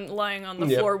he's lying on the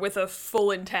Yep. floor with a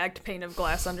full intact pane of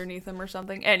glass underneath him or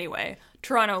something. Anyway,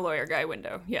 Toronto lawyer guy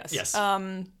window. Yes. Yes.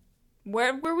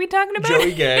 What were we talking about?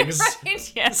 Joey Gags,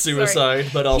 Right? Yes, suicide,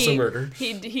 but also he, murder.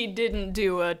 He didn't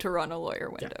do a Toronto lawyer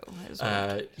window. Is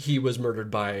what- He was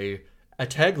murdered by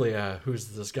Attaglia, who's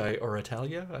this guy, or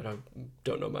Italia? I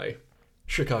don't know my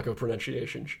Chicago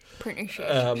pronunciation.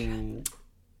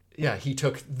 Yeah, he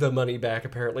took the money back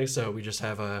apparently, so we just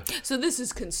have a... So this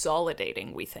is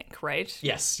consolidating, we think, right?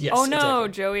 Yes, Oh no, exactly.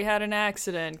 Joey had an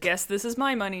accident. Guess this is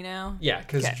my money now. Yeah,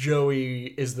 because Okay. Joey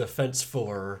is the fence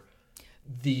for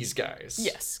these guys.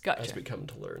 Yes, gotcha. As we come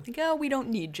to learn. Like, oh, we don't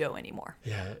need Joe anymore.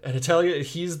 Yeah, and Italia,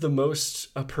 he's the most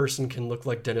a person can look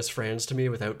like Dennis Franz to me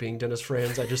without being Dennis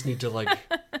Franz. I just need to, like,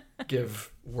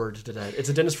 give word to that. It's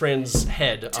a Dennis Franz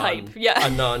head Type, on yeah. a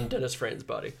non-Dennis Franz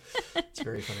body. It's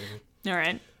very funny to me. All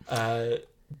right.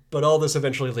 But all this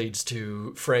eventually leads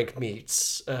to Frank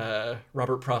meets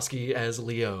Robert Prosky as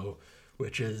Leo,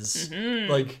 which is,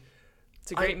 like...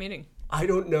 It's a great meeting. I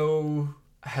don't know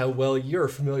how well you're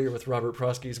familiar with Robert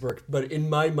Prosky's work, but in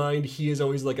my mind, he is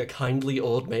always like a kindly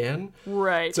old man.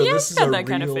 Right. So yeah, this he's is got a that real,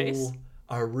 kind of face.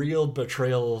 a real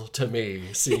betrayal to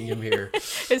me seeing him here.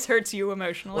 This hurts you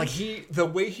emotionally. Like the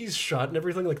way he's shot and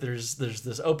everything. Like there's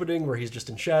this opening where he's just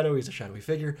in shadow. He's a shadowy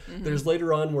figure. There's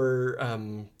later on where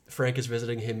Frank is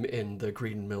visiting him in the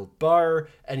Green Mill bar,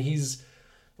 and he's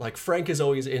like Frank is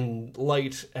always in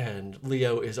light and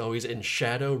Leo is always in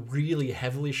shadow, really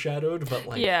heavily shadowed, but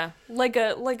like yeah, like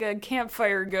a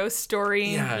campfire ghost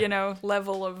story, Yeah. you know,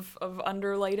 level of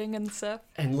underlighting and stuff.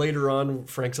 And later on,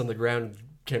 Frank's on the ground,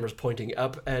 camera's pointing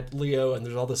up at Leo, and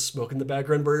there's all this smoke in the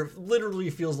background where it literally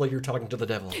feels like you're talking to the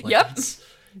devil. Like, Yep.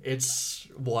 It's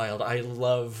wild. I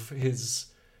love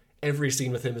every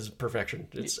scene with him is perfection.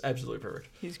 It's absolutely perfect.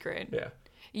 He's great. Yeah.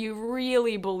 You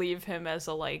really believe him as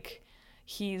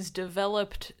he's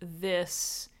developed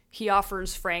this. He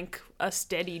offers Frank a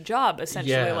steady job,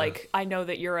 essentially. Yeah. Like, I know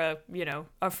that you're a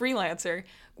freelancer.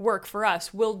 Work for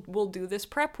us. We'll do this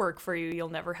prep work for you. You'll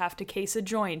never have to case a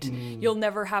joint. You'll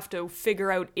never have to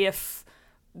figure out if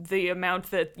the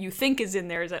amount that you think is in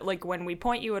there is like when we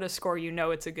point you at a score, you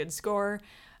know it's a good score.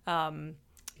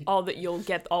 All that you'll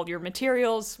get all your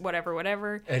materials,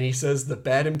 whatever. And he says the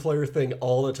bad employer thing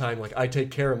all the time, like, I take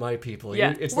care of my people.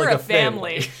 Yeah, It's we're like a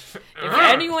family. If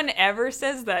anyone ever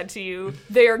says that to you,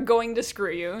 they are going to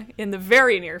screw you in the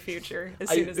very near future as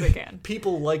soon as they can.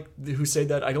 People who say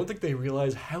that, I don't think they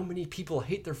realize how many people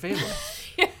hate their family.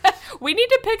 We need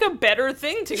to pick a better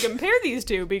thing to compare these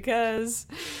two because,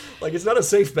 Like, it's not a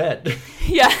safe bet.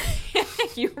 yeah,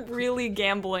 you're really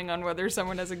gambling on whether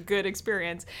someone has a good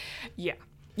experience.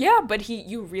 Yeah, but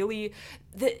it's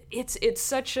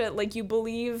such a, like, you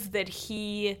believe that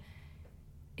he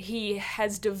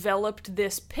has developed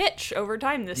this pitch over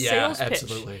time, this Yeah, sales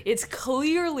absolutely. pitch. It's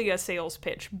clearly a sales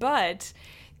pitch, but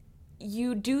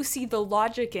you do see the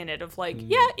logic in it of like,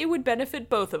 yeah, it would benefit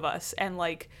both of us, and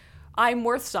like, I'm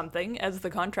worth something as the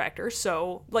contractor,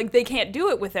 so like they can't do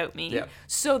it without me. Yeah.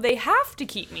 So they have to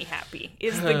keep me happy.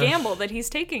 Is the gamble that he's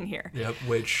taking here. Yep,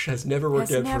 which has never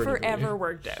worked Has out for never anybody. ever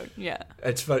worked out. Yeah.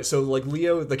 It's funny. So, like,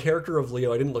 Leo, the character of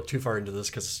Leo, I didn't look too far into this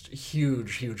because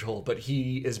huge hole, but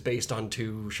he is based on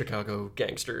two Chicago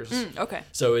gangsters. Okay.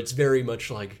 So it's very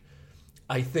much like,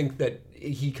 I think that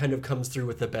he kind of comes through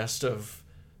with the best of,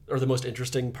 or the most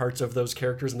interesting parts of those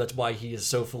characters, and that's why he is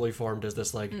so fully formed as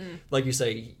this, like you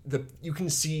say, you can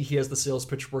see he has the sales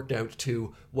pitch worked out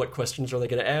to what questions are they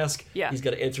going to ask. Yeah. He's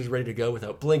got answers ready to go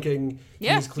without blinking.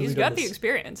 Yeah, clearly he's done got the this-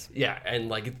 experience. Yeah, and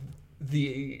like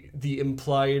the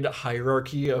implied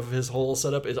hierarchy of his whole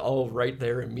setup is all right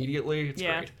there immediately. It's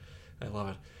Yeah. great. I love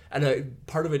it. And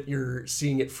part of it, you're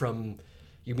seeing it from,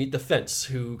 you meet the fence,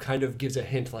 who kind of gives a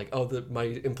hint like, oh, my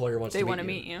employer wants They to meet wanna you.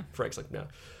 meet you. Frank's like, no.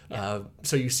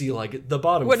 So you see like the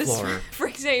bottom What does floor.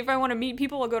 Frank say? If I want to meet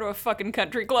people, I'll go to a fucking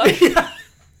country club.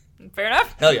 Fair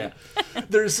enough. Hell yeah.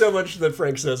 There's so much that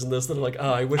Frank says in this that I'm like,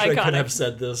 oh, I wish I could Iconic. have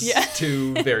said this Yeah.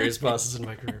 to various bosses in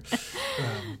my career.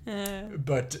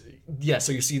 But yeah,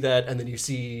 so you see that, and then you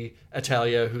see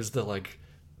Italia, who's the like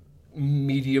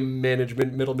middle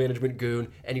management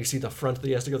goon, and you see the front that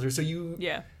he has to go through. So you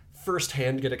Yeah.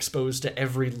 firsthand get exposed to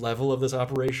every level of this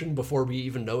operation before we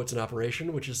even know it's an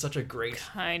operation, which is such a great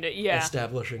Kinda. Yeah.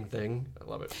 establishing thing. I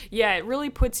love it. Yeah, it really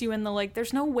puts you in the like,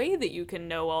 there's no way that you can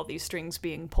know all these strings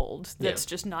being pulled. That's Yeah.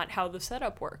 just not how the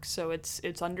setup works. So it's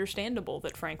understandable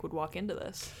that Frank would walk into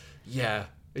this. Yeah,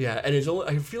 and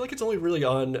I feel like it's only really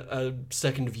on a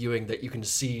second viewing that you can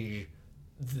see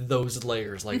those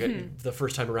layers. Like the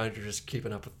first time around, you're just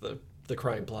keeping up with the the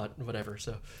crime plot and whatever.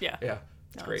 So Yeah.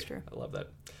 it's No, great. that's true. I love that.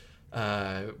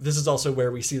 This is also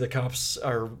where we see the cops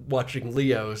are watching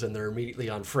Leo's and they're immediately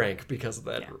on Frank because of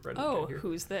that. Oh,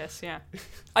 who's this? Yeah.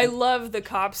 I love the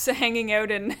cops hanging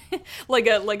out in like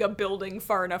a building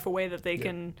far enough away that they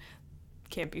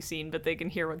can't be seen, but they can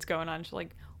hear what's going on. She's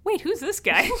like, wait, who's this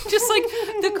guy? Just like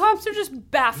the cops are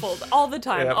just baffled all the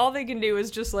time. Yeah. All they can do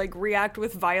is just like react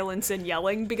with violence and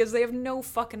yelling because they have no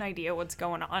fucking idea what's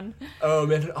going on. Oh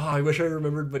man, I wish I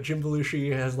remembered, but Jim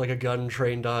Belushi has like a gun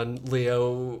trained on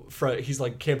Leo. He's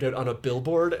like camped out on a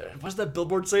billboard. What does that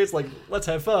billboard say? It's like, let's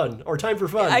have fun, or time for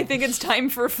fun. I think it's time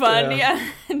for fun. Yeah.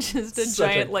 Yeah. Just a Such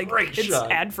a giant like great it's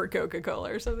shot. ad for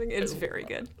Coca-Cola or something. It's very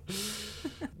good.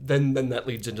 Then that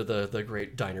leads into the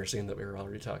great diner scene that we were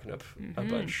already talking up a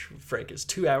bunch. Frank is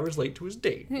 2 hours late to his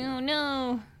date. Oh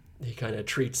no. He kind of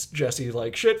treats Jesse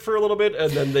like shit for a little bit,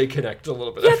 and then they connect a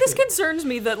little bit. Yeah, this concerns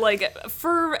me that, like,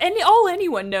 for all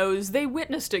anyone knows, they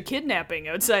witnessed a kidnapping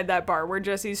outside that bar where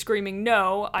Jesse's screaming,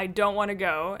 no, I don't want to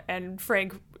go, and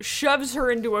Frank shoves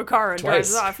her into a car and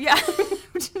drives off. Yeah,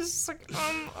 which is like,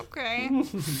 okay.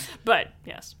 But,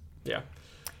 yes. Yeah.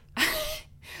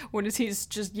 What is he's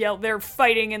just yelled, they're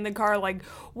fighting in the car like,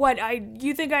 what,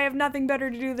 you think I have nothing better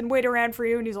to do than wait around for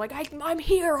you? And he's like, I'm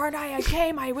here, aren't I? I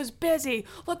came, I was busy.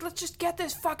 Look, let's just get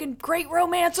this fucking great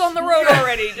romance on the road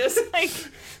already. Just like,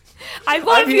 I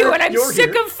love you here, and I'm you're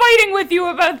sick here. of fighting with you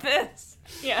about this.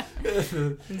 Yeah.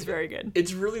 It's very good.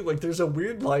 It's really like there's a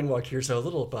weird line walk here, so a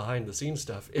little behind the scenes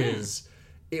stuff is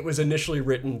it was initially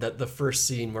written that the first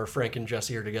scene where Frank and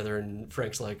Jesse are together and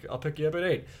Frank's like, I'll pick you up at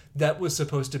 8. That was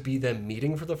supposed to be them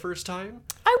meeting for the first time.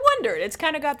 I wondered. It's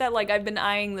kind of got that, like, I've been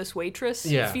eyeing this waitress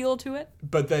feel to it.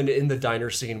 But then in the diner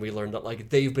scene, we learned that, like,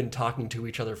 they've been talking to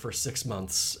each other for 6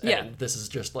 months. And Yeah. this is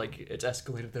just, like, it's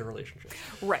escalated their relationship.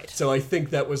 Right. So I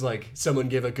think that was, like, someone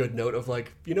gave a good note of,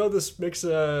 like, this makes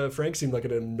Frank seem like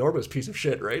an enormous piece of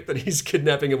shit, right? That he's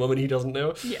kidnapping a woman he doesn't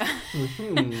know. Yeah.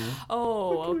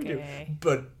 Oh, okay.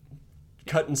 But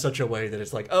cut in such a way that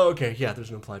it's like, oh, okay, yeah, there's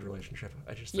an implied relationship.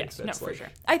 I just think Yes, that's no, like, for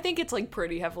sure. I think it's, like,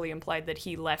 pretty heavily implied that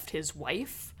he left his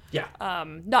wife. Yeah.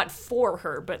 Not for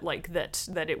her, but like that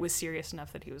it was serious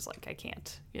enough that he was like, I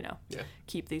can't,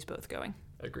 keep these both going.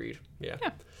 Agreed. Yeah.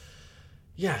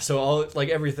 Yeah, so all like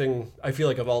everything, I feel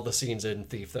like of all the scenes in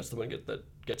Thief, that's the one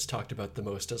that gets talked about the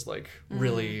most as like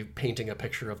really painting a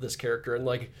picture of this character. And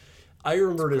like I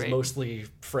remember it as great. mostly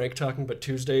Frank talking, but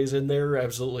Tuesday's in there,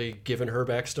 absolutely giving her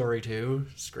backstory too.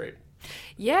 It's great.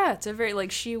 Yeah, it's a very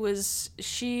like she was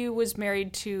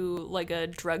married to like a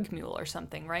drug mule or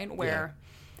something, right? Where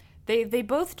they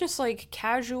both just like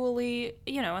casually,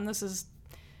 and this is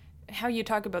how you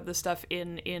talk about this stuff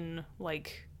in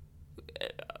like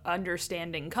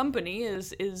understanding company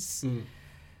is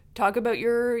talk about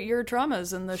your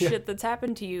traumas and the shit that's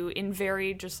happened to you in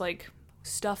very just like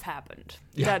stuff happened.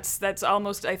 Yeah. That's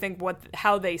almost I think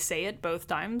how they say it both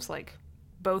times, like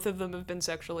both of them have been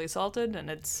sexually assaulted, and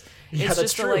it's that's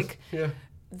just true. like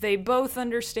they both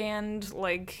understand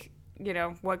like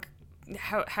what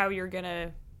how you're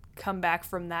gonna come back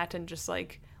from that and just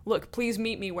like, look, please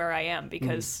meet me where I am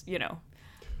because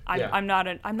I'm not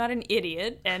an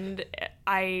idiot, and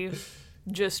I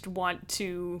just want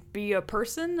to be a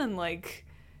person, and like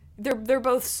they're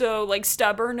both so like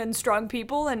stubborn and strong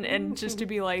people, and just to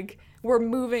be like, we're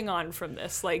moving on from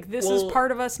this, like this is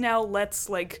part of us now, let's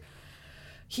like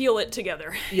heal it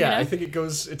together. Yeah, I think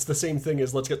it's the same thing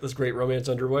as let's get this great romance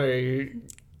underway.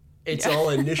 It's all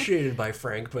initiated by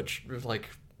Frank, but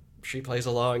she plays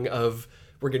along of,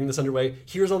 we're getting this underway.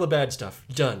 Here's all the bad stuff.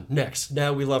 Done. Next.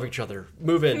 Now we love each other.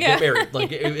 Move in. Get married.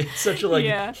 Like it's such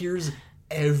a here's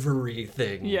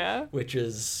everything. Yeah. Which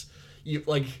is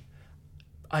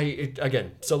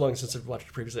again, so long since I've watched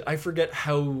it previously, I forget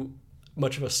how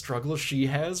much of a struggle she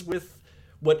has with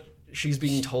what she's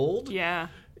being told. Yeah.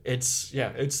 It's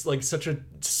like such a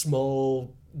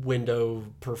small window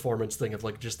performance thing of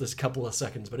like just this couple of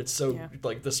seconds, but it's so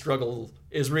like the struggle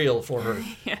is real for her.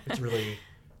 It's really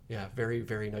very,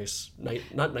 very nice.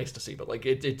 Not nice to see, but like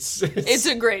it's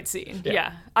a great scene.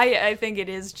 Yeah. I think it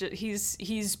is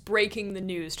he's breaking the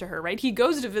news to her, right? He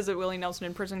goes to visit Willie Nelson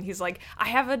in prison. He's like, I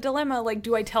have a dilemma, like,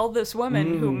 do I tell this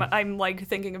woman whom I'm like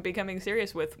thinking of becoming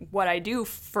serious with what I do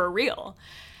for real?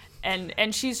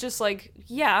 And she's just like,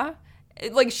 yeah.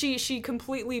 Like she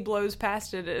completely blows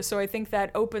past it, so I think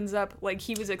that opens up, like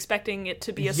he was expecting it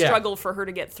to be a struggle for her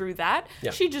to get through that.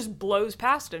 She just blows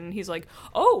past it, and he's like,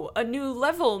 oh, a new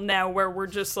level now where we're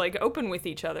just like open with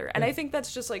each other. And I think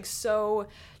that's just like so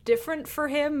different for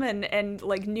him, and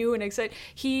like new and exciting.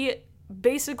 He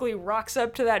basically rocks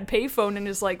up to that payphone and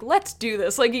is like, let's do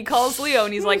this. Like, he calls Leo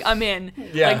and he's like, I'm in.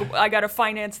 Yeah. Like, I gotta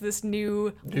finance this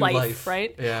new life,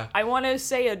 right? Yeah. I want to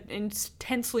say an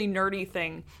intensely nerdy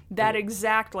thing. That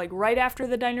exact, like, right after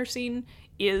the diner scene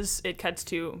it cuts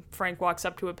to Frank walks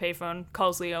up to a payphone,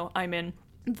 calls Leo, I'm in.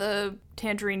 The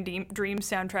Tangerine Dream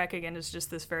soundtrack, again, is just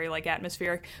this very, like,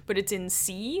 atmospheric, but it's in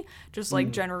C, just,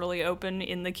 like, generally open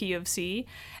in the key of C,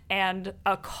 and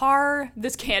a car,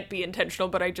 this can't be intentional,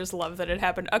 but I just love that it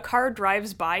happened, a car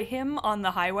drives by him on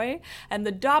the highway, and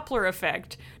the Doppler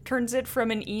effect turns it from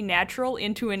an E natural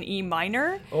into an E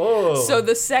minor. Oh. So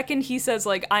the second he says,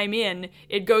 like, I'm in,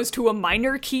 it goes to a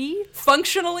minor key,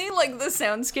 functionally, like the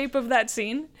soundscape of that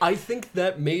scene. I think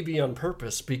that may be on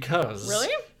purpose because...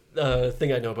 Really?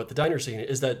 Thing I know about the diner scene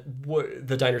is that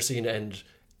the diner scene and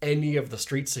any of the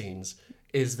street scenes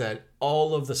is that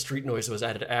all of the street noise was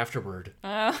added afterward,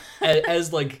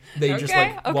 as like they just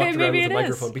like walked around with a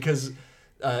microphone because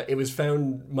it was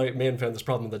found. My man found this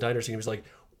problem in the diner scene. He was like,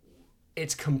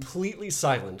 it's completely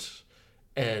silent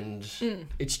and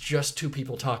it's just two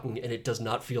people talking and it does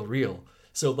not feel real.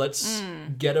 So let's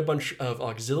get a bunch of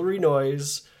auxiliary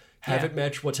noise, have it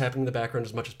match what's happening in the background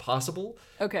as much as possible.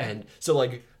 Okay. And so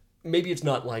like. Maybe it's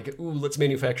not like, ooh, let's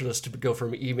manufacture this to go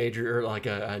from E major or like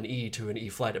an E to an E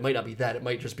flat. It might not be that. It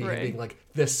might just be him being like,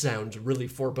 this sounds really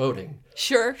foreboding.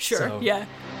 Sure, So- yeah.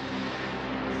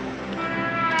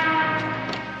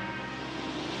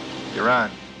 You're on.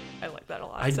 I like that a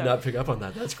lot. I did so not pick up on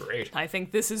that. That's great. I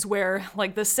think this is where,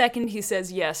 like, the second he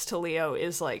says yes to Leo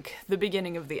is, like, the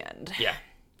beginning of the end. Yeah.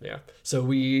 Yeah. So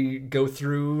we go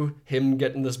through him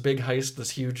getting this big heist, this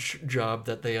huge job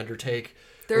that they undertake.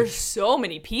 There's so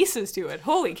many pieces to it.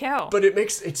 Holy cow. But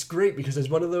it's great because it's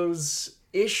one of those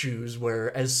issues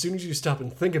where as soon as you stop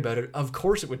and think about it, of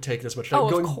course it would take this much time.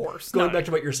 Oh, of course. Going No. back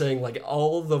to what you're saying, like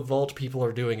all the vault people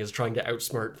are doing is trying to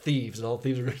outsmart thieves, and all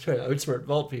thieves are trying to outsmart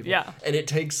vault people. Yeah. And it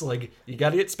takes like, you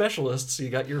gotta get specialists, you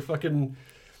got your fucking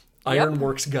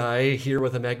ironworks guy here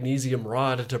with a magnesium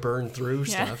rod to burn through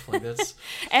stuff like this.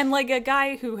 And, like, a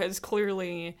guy who has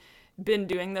clearly been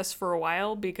doing this for a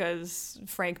while because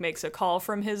Frank makes a call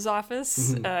from his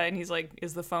office and he's like,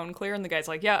 is the phone clear? And the guy's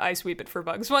like, yeah, I sweep it for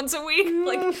bugs once a week.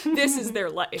 Like, this is their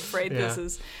life, right? Yeah.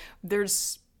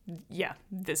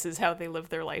 This is how they live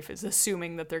their life, is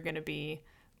assuming that they're going to be,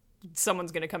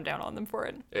 someone's going to come down on them for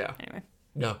it. Yeah. Anyway.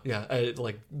 No, yeah,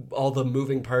 like all the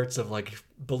moving parts of like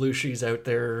Belushi's out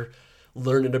there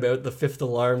learning about the fifth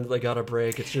alarm that they gotta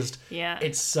break. It's just,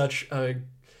 it's such a,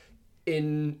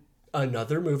 in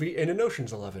another movie, in an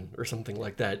Ocean's 11 or something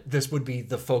like that, this would be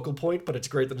the focal point, but it's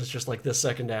great that it's just like the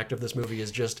second act of this movie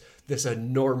is just this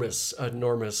enormous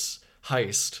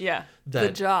heist. Yeah, that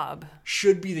the job.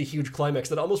 Should be the huge climax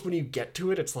that almost when you get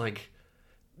to it, it's like,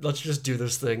 let's just do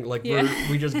this thing. Like,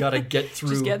 we just gotta get through.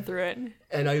 Just get through it.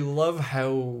 And I love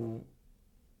how,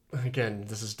 again,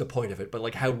 this is the point of it, but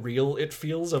like how real it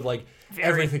feels of like,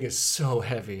 everything is so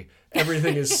heavy.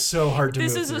 Everything is so hard to move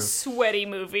This is through. a sweaty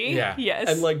movie. Yeah. Yes.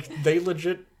 And like, they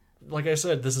legit, like I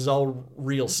said, this is all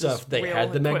real stuff. They real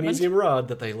had the equipment. magnesium rod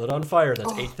that they lit on fire.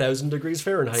 That's 8,000 degrees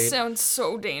Fahrenheit. Sounds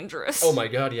so dangerous. Oh my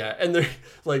god, yeah. And they're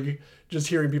like, just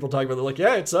hearing people talk about it, they're like,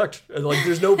 yeah, it sucked. And like,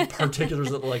 there's no particulars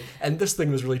that like, and this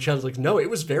thing was really challenging. Like, no, it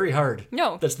was very hard.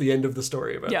 No. That's the end of the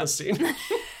story about this scene.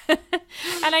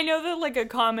 And I know that, like, a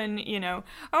common,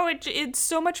 it's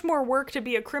so much more work to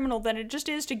be a criminal than it just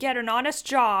is to get an honest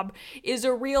job is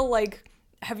a real, like,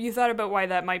 have you thought about why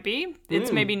that might be?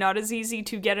 It's maybe not as easy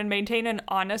to get and maintain an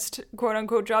honest,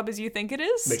 quote-unquote, job as you think it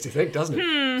is. Makes you think, doesn't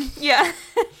it? Yeah.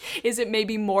 Is it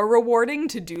maybe more rewarding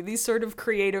to do these sort of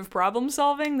creative problem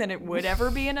solving than it would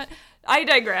ever be in a... I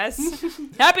digress.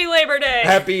 Happy Labor Day!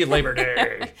 Happy Labor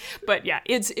Day! But yeah,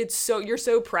 it's so, you're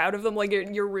so proud of them. Like,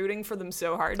 you're rooting for them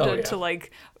so hard to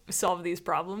like, solve these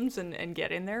problems and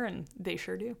get in there, and they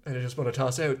sure do. And I just want to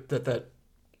toss out that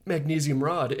magnesium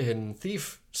rod in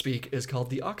thief speak is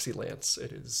called the Oxylance.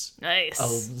 It is nice.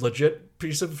 A legit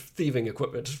piece of thieving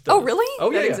equipment. Oh, really? Oh,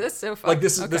 yeah. That exists? So far. Like,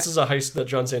 this is a heist that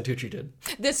John Santucci did.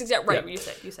 This exact right.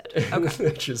 Yeah. You said. Okay.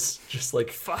 Which is just like,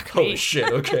 Fuck holy me.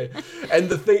 shit, okay. And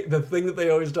the thing that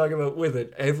they always talk about with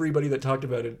it, everybody that talked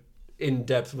about it in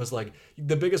depth was like,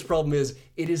 the biggest problem is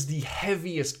it is the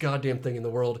heaviest goddamn thing in the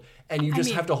world, and you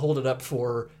just have to hold it up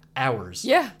for hours.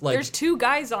 Yeah, like, there's two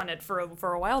guys on it for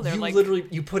a while there. You like, literally,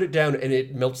 you put it down and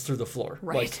it melts through the floor.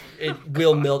 Right. Like, it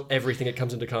will melt everything it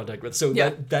comes into contact with. So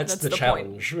Yeah, that's the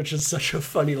challenge, which is such a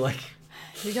funny, like...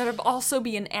 You gotta also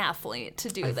be an athlete to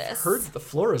do I've this. heard the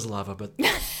floor is lava, but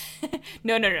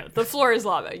No. The floor is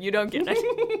lava. You don't get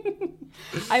it.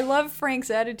 I love Frank's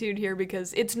attitude here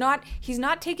because he's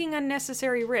not taking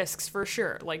unnecessary risks for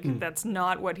sure. Like, that's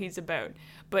not what he's about.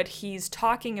 But he's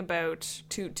talking about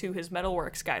to his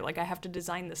metalworks guy, like, I have to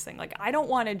design this thing. Like, I don't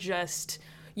want to just,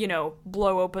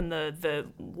 blow open the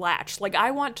latch. Like,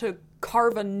 I want to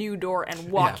carve a new door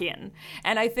and walk in.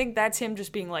 And I think that's him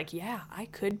just being like, yeah, I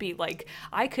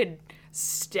could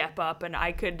step up and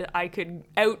I could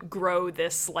outgrow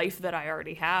this life that I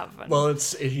already have. And, well,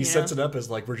 he sets it up as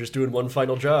like, we're just doing one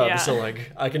final job, so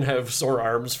like I can have sore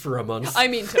arms for a month. I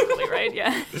mean, totally, right?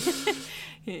 Yeah.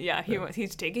 Yeah,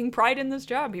 he's taking pride in this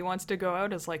job. He wants to go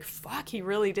out as like, fuck, he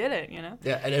really did it,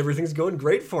 Yeah, and everything's going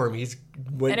great for him.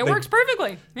 And it works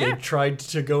perfectly. Yeah. They tried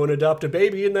to go and adopt a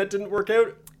baby, and that didn't work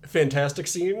out. Fantastic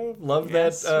scene. Love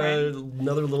that. Right.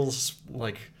 Another little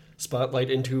like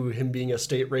spotlight into him being a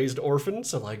state-raised orphan.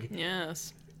 So like,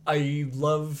 yes. I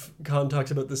love Khan talks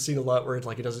about this scene a lot where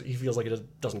he feels like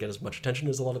it doesn't get as much attention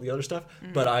as a lot of the other stuff.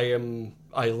 But I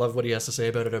love what he has to say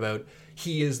about it. About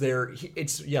he is there.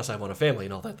 Yes, I want a family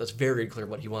and all that. That's very clear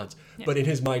what he wants. Yeah. But in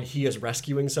his mind, he is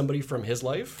rescuing somebody from his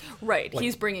life. Right. Like,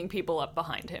 he's bringing people up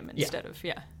behind him instead of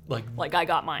like I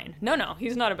got mine. No,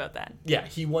 he's not about that. Yeah,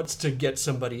 he wants to get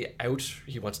somebody out.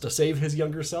 He wants to save his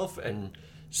younger self and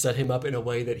set him up in a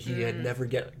way that he had never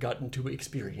gotten to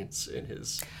experience in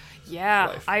his. Yeah,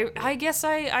 life. I guess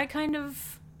I kind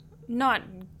of not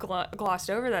glossed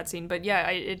over that scene, but yeah,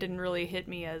 it didn't really hit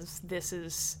me as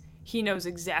he knows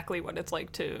exactly what it's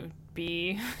like to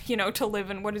be, to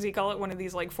live in, what does he call it? One of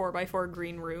these like 4x4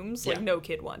 green rooms. Like no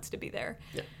kid wants to be there.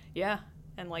 Yeah. Yeah.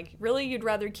 And like, really, you'd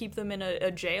rather keep them in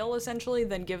a jail essentially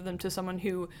than give them to someone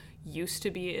who used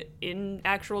to be in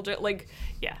actual jail. Like,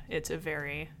 yeah, it's a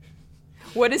very...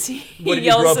 What is he? What, did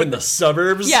you grow up in the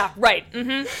suburbs? Yeah, right.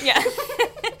 Mm-hmm. Yeah.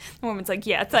 The woman's like,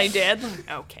 yes, I did.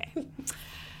 Okay.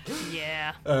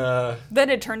 Yeah.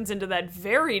 Then it turns into that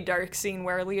very dark scene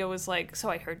where Leo was like, so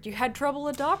I heard you had trouble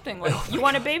adopting. Like, you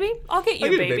want a baby? I'll get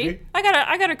you a baby. I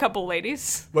got a couple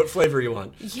ladies. What flavor you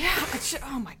want? Yeah.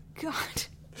 Oh my God.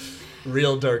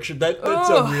 Real dark shit. That's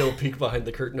a real peek behind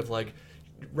the curtain of like,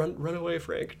 Run away,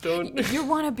 Frank. Don't. You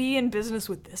want to be in business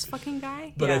with this fucking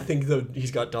guy? But I think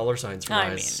he's got dollar signs for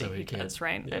eyes, so he can't. That's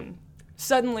right. Yeah. And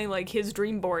suddenly, like, his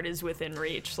dream board is within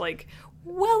reach. Like,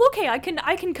 well, okay, I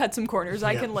can cut some corners.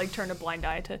 I can like turn a blind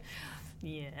eye to.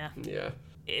 Yeah. Yeah.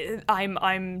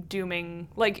 I'm dooming.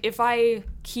 Like, if I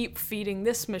keep feeding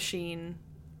this machine,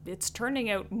 it's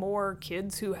turning out more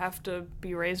kids who have to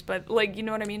be raised by, like, you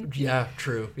know what I mean? Yeah,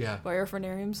 true, yeah. By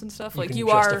orphanariums and stuff. You like, can you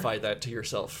justify that to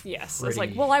yourself. Yes. Pretty... It's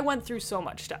like, well, I went through so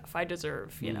much stuff. I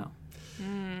deserve, Yes.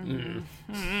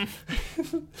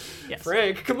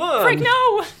 Frank, come on. Frank,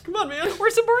 no! Come on, man.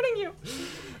 We're supporting you.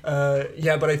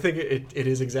 Yeah, but I think it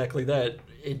is exactly that.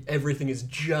 Everything is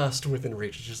just within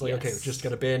reach. It's just like, okay, we've just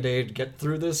got a Band-Aid, get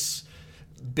through this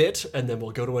bit, and then we'll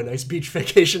go to a nice beach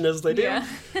vacation as they do. Yeah.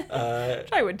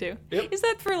 I would too. Yep. Is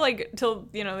that for like till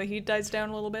the heat dies down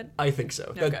a little bit? I think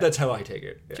so. Okay. That's how I take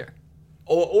it. Yeah. Sure.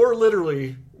 Or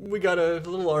literally, we got a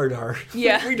little Ardar.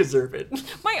 Yeah. We deserve it.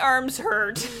 My arms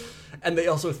hurt. And they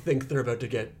also think they're about to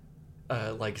get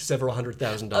like several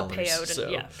 $100,000. A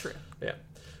payout. Yeah, true.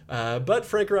 Yeah. But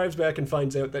Frank arrives back and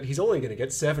finds out that he's only going to get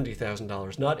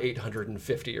 $70,000, not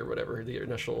 $850 or whatever the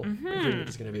initial agreement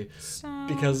is going to be.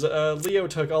 Because Leo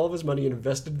took all of his money and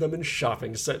invested them in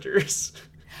shopping centers.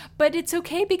 But it's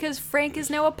okay because Frank is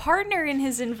now a partner in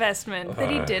his investment that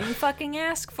he didn't fucking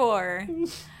ask for.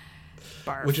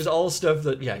 Barf. Which is all stuff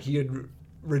that, he had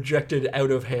rejected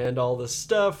out of hand, all this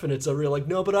stuff, and it's a real like,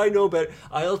 no, but I know better.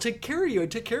 I'll take care of you. I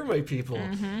take care of my people.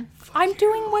 I'm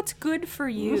doing what's good for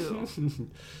you.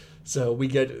 So we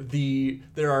get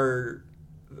there are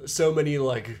so many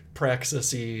like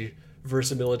praxis-y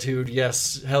verisimilitude,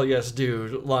 yes, hell yes,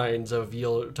 dude, lines of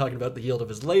talking about the yield of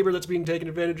his labor that's being taken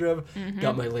advantage of.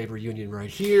 Got my labor union right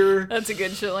here. That's a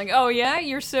good shit. Like, oh yeah,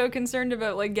 you're so concerned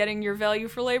about like getting your value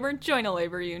for labor? Join a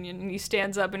labor union. And he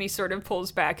stands up and he sort of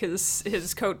pulls back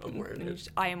his coat.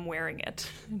 I am wearing it.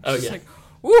 Oh yeah. Like,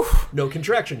 woo! No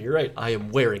contraction. You're right. I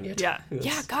am wearing it. Yeah. Yes.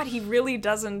 Yeah. God, he really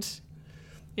doesn't.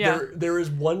 Yeah. There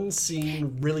is one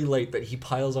scene really late that he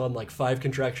piles on like 5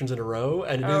 contractions in a row,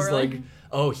 and it is really? like,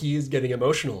 oh, he is getting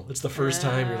emotional. It's the first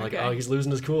time you're like, oh, he's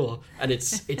losing his cool, and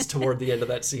it's toward the end of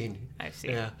that scene. I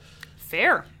see. Yeah.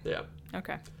 Fair. Yeah.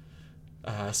 Okay.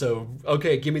 So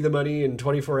okay, give me the money in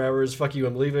 24 hours. Fuck you,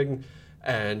 I'm leaving.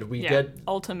 And we get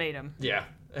ultimatum. Yeah.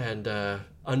 And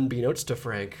unbeknownst to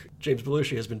Frank, James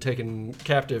Belushi has been taken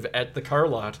captive at the car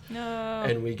lot. No.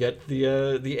 And we get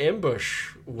the ambush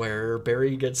where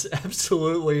Barry gets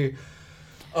absolutely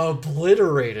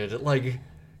obliterated. Like,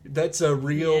 That's a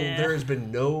real... There has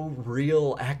been no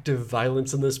real active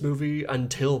violence in this movie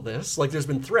until this. Like, there's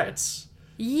been threats.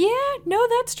 Yeah, no,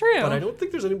 that's true. But I don't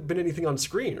think there's been anything on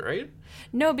screen, right?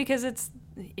 No, because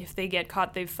if they get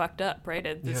caught, they've fucked up,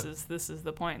 right? This is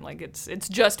the point. Like, it's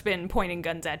just been pointing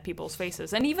guns at people's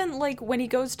faces. And even, like, when he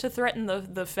goes to threaten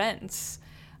the fence...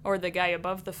 or the guy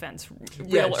above the fence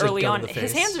real early on,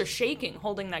 his hands are shaking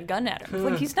holding that gun at him.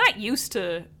 Like, he's not used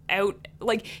to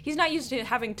he's not used to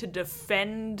having to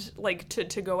defend, like,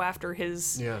 to go after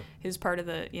his part of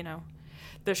the,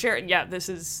 the sheriff. Yeah, this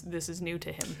is new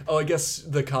to him. Oh, I guess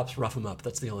the cops rough him up.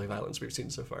 That's the only violence we've seen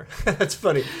so far. That's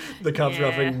funny. The cops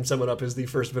roughing someone up is the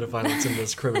first bit of violence in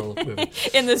this criminal movie.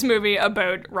 In this movie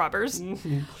about robbers.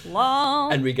 Mm-hmm.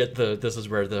 Long. And we get this is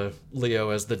where the Leo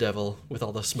as the devil with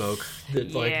all the smoke.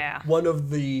 One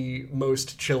of the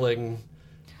most chilling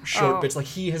short bits. Like,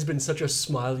 he has been such a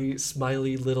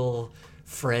smiley little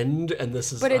friend, and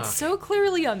this is... But it's so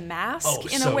clearly a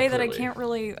mask in a way that I clearly. can't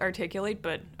really articulate,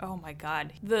 but oh my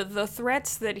god. The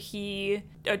threats that he...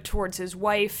 towards his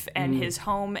wife and his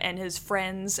home and his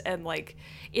friends, and, like,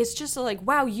 it's just like,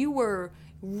 wow, you were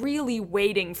really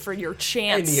waiting for your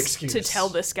chance to tell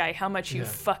this guy how much you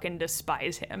fucking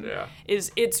despise him. Yeah.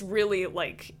 It's really,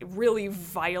 like, really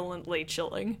violently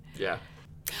chilling. Yeah.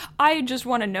 I just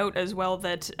want to note as well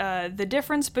that the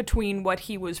difference between what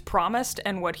he was promised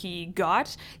and what he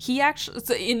got, he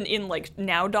actually, in like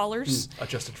now dollars.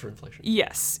 Adjusted for inflation.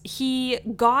 Yes. He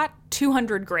got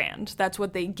 $200,000. That's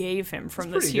what they gave him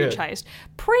from this huge heist.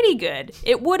 Pretty good.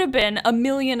 It would have been $1.5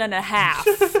 million.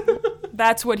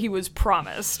 That's what he was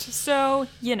promised. So,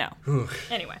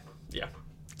 Anyway. Yeah.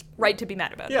 Right to be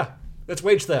mad about it. Yeah. That's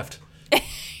wage theft.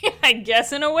 I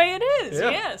guess in a way it is,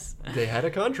 yes. They had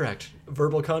a contract.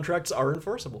 Verbal contracts are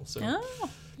enforceable. So. Oh.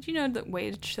 Did you know that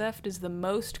wage theft is the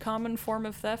most common form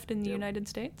of theft in the United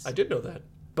States? I did know that.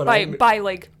 But by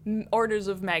like orders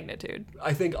of magnitude.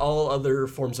 I think all other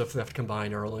forms of theft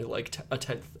combined are only like a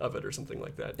tenth of it or something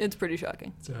like that. It's pretty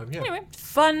shocking. So, yeah. Anyway,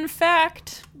 fun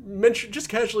fact. Just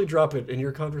casually drop it in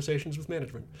your conversations with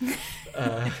management.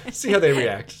 See how they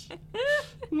react.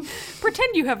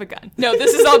 Pretend you have a gun. No,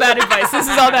 this is all bad advice.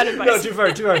 No, too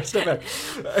far. Step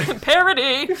back.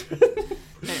 Parody.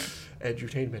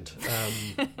 Edutainment.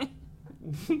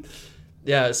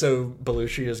 Yeah, so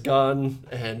Belushi is gone,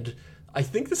 and I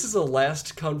think this is the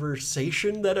last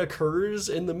conversation that occurs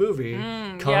in the movie.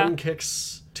 Khan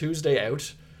kicks Tuesday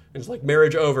out, and it's like,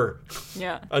 marriage over.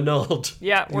 Yeah. Annulled.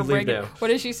 Yeah, we're breaking. Now. What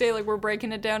does she say? Like, we're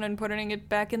breaking it down and putting it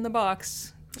back in the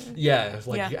box. Yeah,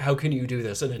 how can you do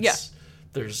this? And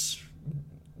there's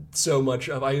so much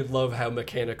of... I love how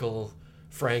mechanical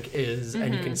Frank is,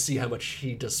 and you can see how much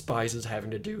he despises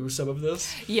having to do some of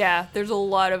this. Yeah, there's a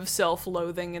lot of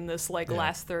self-loathing in this, like,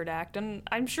 last third act, and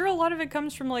I'm sure a lot of it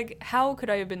comes from, like, how could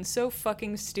I have been so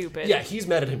fucking stupid? Yeah, he's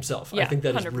mad at himself. Yeah, I think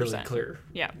that 100%. is really clear.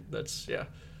 Yeah.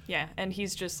 Yeah, and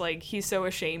he's just, like, he's so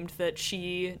ashamed that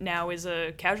she now is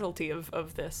a casualty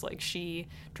of this. Like, she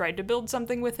tried to build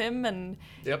something with him, and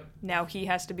now he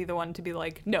has to be the one to be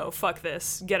like, no, fuck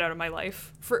this, get out of my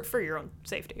life, for your own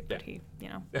safety. But he,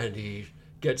 And he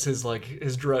gets his, like,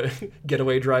 his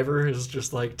getaway driver is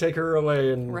just like, take her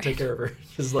away and take care of her.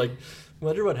 He's like,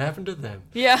 wonder what happened to them.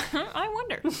 Yeah, I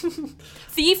wonder.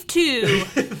 Thief 2,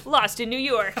 lost in New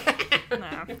York.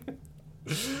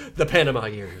 The Panama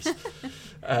years.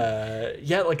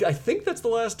 I think that's the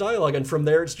last dialogue, and from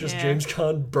there it's just James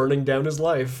Caan burning down his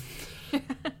life.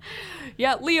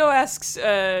 Yeah, Leo asks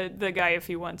the guy if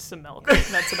he wants some milk.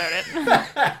 That's about it.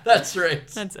 That's right.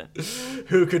 That's it.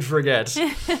 Who could forget?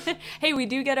 Hey, we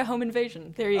do get a home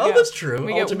invasion. There you go. Oh, that's true.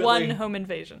 We get one home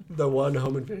invasion. The one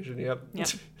home invasion, yep.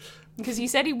 Because he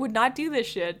said he would not do this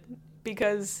shit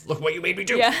because... Look what you made me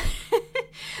do. Yeah.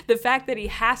 The fact that he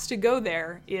has to go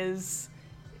there is...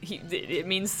 it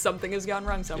means something has gone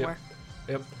wrong somewhere.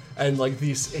 Yep. And, like,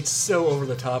 it's so over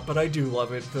the top, but I do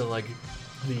love it.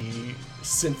 The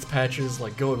synth patches,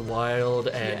 like, going wild,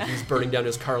 and he's burning down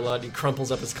his car lot, and he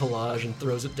crumples up his collage and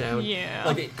throws it down. Yeah.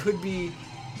 Like, it could be,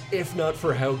 if not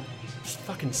for how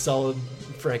fucking solid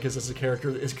Frank is as a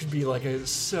character, it could be, like,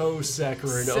 so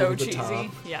saccharine, over the cheesy.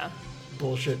 top. Yeah.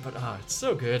 Bullshit, but it's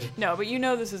so good. No, but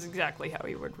this is exactly how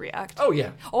he would react. Oh yeah.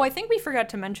 Oh, I think we forgot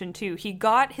to mention too. He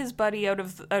got his buddy out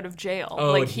of jail.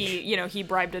 Oh, like he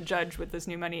bribed a judge with this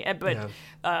new money. But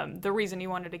the reason he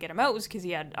wanted to get him out was because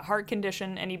he had a heart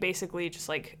condition, and he basically just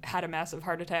like had a massive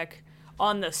heart attack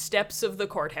on the steps of the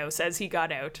courthouse as he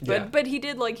got out. But he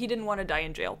didn't want to die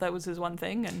in jail. That was his one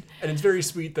thing. And it's very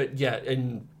sweet that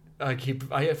and. I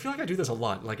feel like I do this a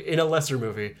lot. Like, in a lesser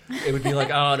movie, it would be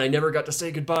like, and I never got to say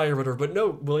goodbye or whatever. But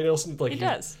no, Willie Nelson, like, he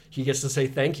does. He gets to say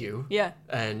thank you. Yeah.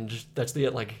 And that's the,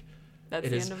 like, That's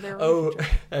the end of their relationship.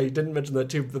 Oh, I didn't mention that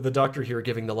too, but the doctor here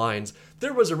giving the lines.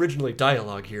 There was originally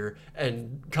dialogue here,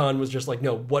 and Khan was just like,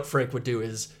 no, what Frank would do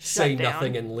is say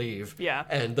nothing and leave. Yeah.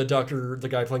 And the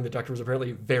guy playing the doctor was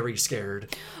apparently very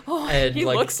scared. Oh, and he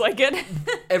looks like it.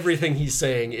 Everything he's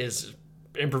saying is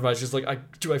improvised. He's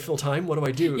like, do I fill time? What do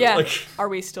I do? Yeah. Like, are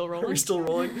we still rolling? Are we still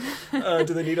rolling? Do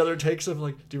they need other takes of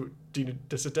like, do you need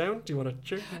to sit down? Do you want to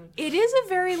check? It is a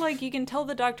very, like, you can tell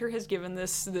the doctor has given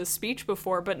this speech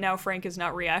before, but now Frank is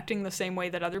not reacting the same way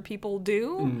that other people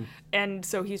do. And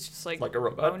so he's just like a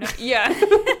robot. Oh, no. Yeah.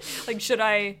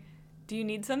 Like, do you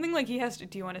need something? Like, do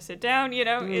you want to sit down? You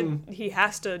know, he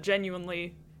has to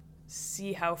genuinely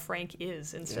see how Frank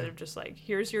is instead of just like,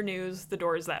 here's your news, the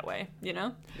door is that way, you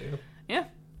know? Yeah.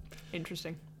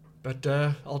 Interesting. But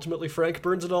ultimately Frank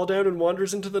burns it all down and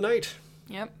wanders into the night.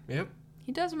 Yep. Yep.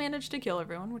 He does manage to kill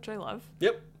everyone, which I love.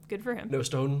 Yep. Good for him. No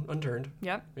stone unturned.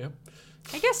 Yep. Yep.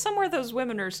 I guess somewhere those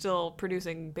women are still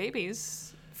producing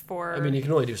babies for... I mean, you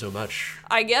can only do so much.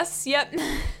 I guess, yep.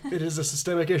 It is a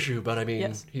systemic issue, but I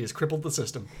mean, he has crippled the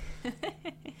system.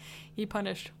 He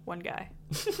punished one guy.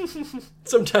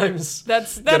 Sometimes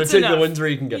that's gotta take enough. the wins where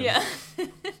you can get them.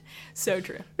 Yeah. So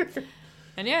true.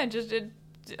 And yeah,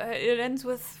 it ends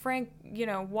with Frank, you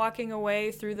know, walking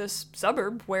away through this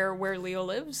suburb where Leo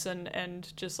lives,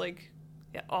 and just like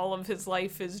all of his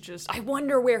life is just, I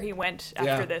wonder where he went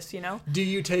after this, you know? Do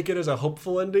you take it as a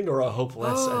hopeful ending or a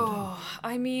hopeless ending?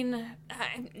 I mean,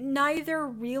 neither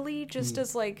really, just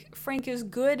as like Frank is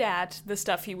good at the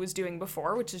stuff he was doing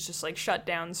before, which is just like shut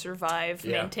down, survive,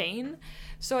 maintain.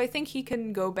 So I think he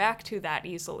can go back to that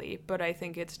easily, but I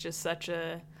think it's just such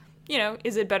a, you know,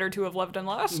 is it better to have loved and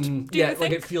lost? Do you think?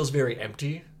 Like it feels very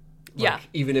empty. Like,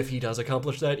 even if he does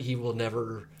accomplish that, he'll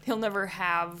never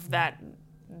have that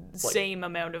same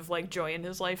amount of like joy in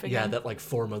his life again. Yeah, that like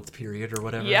 4-month period or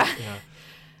whatever.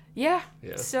 Yeah.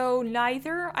 So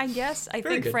neither, I guess. I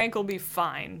think good. Frank will be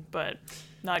fine, but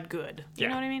not good. You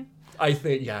know what I mean? I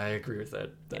think, I agree with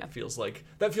that. That feels like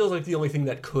the only thing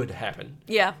that could happen.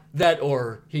 Yeah. That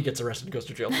or he gets arrested and goes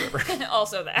to jail forever.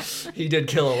 Also that. He did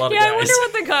kill a lot of guys. Yeah, I wonder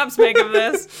what the cops make of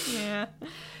this. Yeah.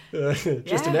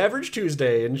 Just an average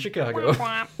Tuesday in Chicago.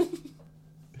 Womp womp.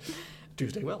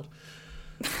 Tuesday Weld.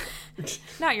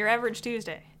 Not your average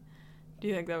Tuesday. Do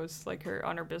you think that was like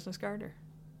on her business card or?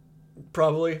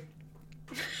 Probably.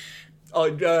 Oh,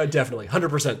 definitely.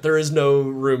 100%. There is no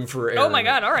room for error. Oh my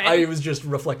god, all right. I was just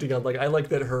reflecting on, like, I like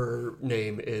that her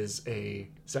name is a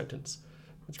sentence.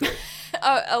 That's great.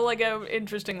 Like a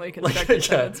interestingly constructed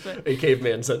sentence. But... a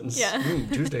caveman sentence. Yeah.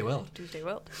 Tuesday Weld. Tuesday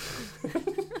Weld.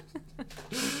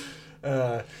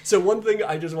 So one thing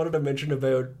I just wanted to mention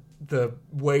about the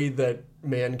way that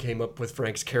Mann came up with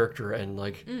Frank's character and,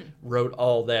 like, wrote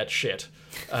all that shit.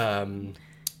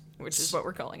 Which is what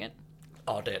we're calling it.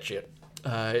 All that shit.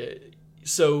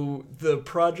 So the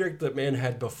project that Mann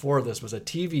had before this was a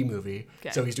TV movie. Okay.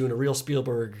 So he's doing a real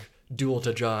Spielberg duel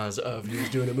to Jaws of he was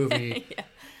doing a movie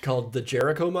called The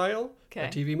Jericho Mile, a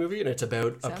TV movie, and it's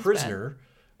about a prisoner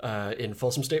in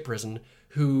Folsom State Prison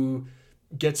who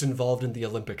gets involved in the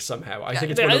Olympics somehow. I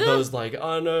think it's one of those like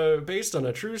based on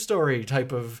a true story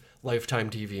type of Lifetime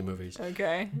TV movies.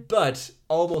 Okay. But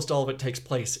almost all of it takes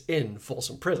place in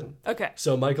Folsom Prison. Okay.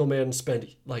 So Michael Mann spent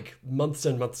like months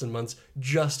and months and months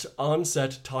just on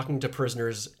set talking to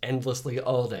prisoners endlessly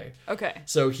all day. Okay.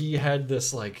 So he had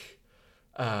this like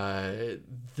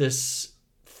this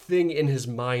thing in his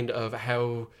mind of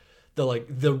how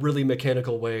the really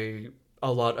mechanical way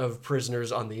a lot of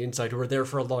prisoners on the inside who are there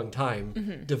for a long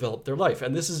time develop their life.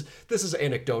 And this is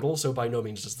anecdotal, so by no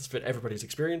means does this fit everybody's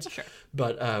experience. Sure.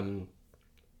 But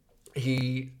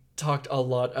he talked a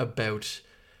lot about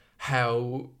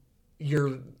how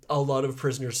a lot of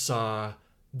prisoners saw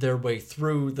their way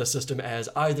through the system as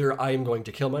either I am going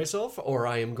to kill myself or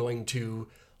I am going to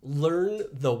learn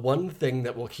the one thing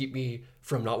that will keep me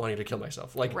from not wanting to kill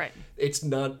myself. Like, It's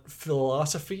not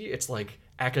philosophy, it's like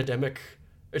academic.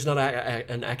 It's not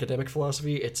an academic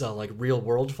philosophy. It's a like real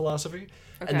world philosophy,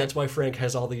 and that's why Frank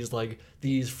has all these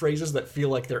phrases that feel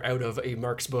like they're out of a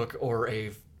Marx book or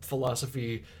a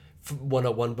philosophy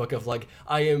 101 book of like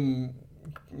I am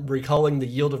recalling the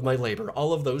yield of my labor.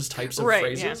 All of those types of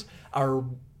phrases are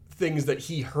things that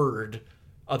he heard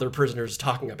other prisoners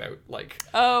talking about. Like,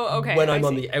 when I'm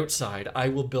on the outside, I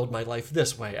will build my life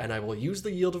this way, and I will use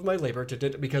the yield of my labor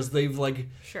because they've like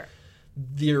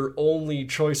their only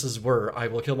choices were I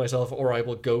will kill myself or I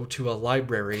will go to a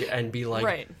library and be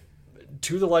like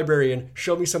to the librarian,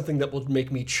 show me something that will make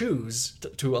me choose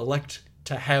to elect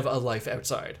to have a life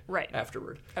outside Right.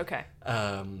 afterward. Okay.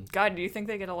 God, do you think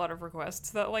they get a lot of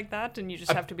requests like that? And you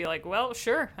just have to be like, well,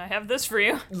 sure, I have this for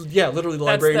you. Yeah, literally the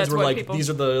librarians were what like, people- these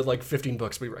are the 15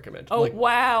 books we recommend. Oh, Like,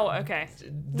 wow. Okay. What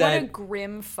a that-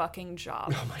 grim fucking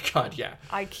job. oh my god, yeah.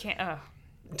 I can't.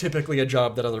 Typically a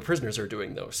job that other prisoners are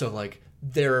doing, though. So, like,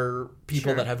 they're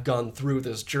people Sure. that have gone through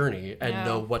this journey and Yeah.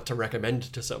 know what to recommend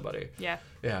to somebody. Yeah.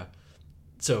 Yeah.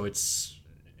 So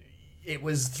it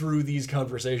was through these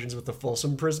conversations with the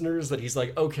Folsom prisoners that he's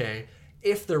like, okay,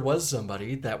 if there was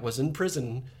somebody that was in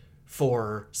prison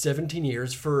for 17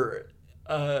 years for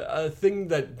a thing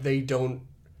that they don't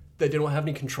have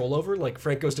any control over, like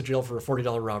Frank goes to jail for a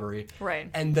 $40 robbery. Right.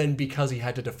 And then because he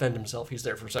had to defend himself, he's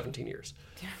there for 17 years.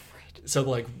 So,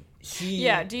 like,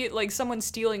 Yeah, do you like someone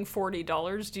stealing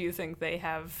 $40? Do you think they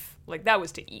have like that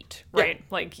was to eat, right? Yeah.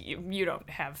 Like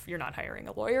you're not hiring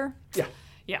a lawyer. Yeah.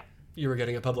 Yeah, You were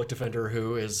getting a public defender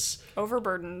who is,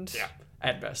 overburdened.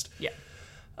 at best. Yeah.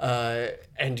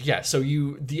 And yeah, so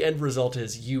the end result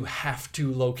is you have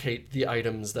to locate the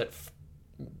items that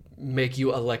make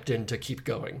you elect in to keep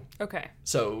going. Okay.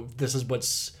 So this is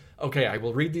what's okay. I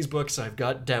will read these books. I've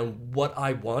got down what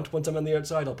I want once I'm on the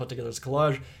outside. I'll put together this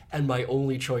collage, and my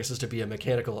only choice is to be a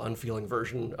mechanical, unfeeling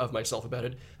version of myself about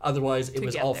it. Otherwise, it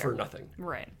was get all there. for nothing.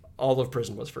 Right. All of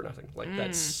prison was for nothing. Like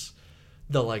that's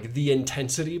the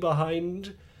intensity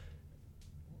behind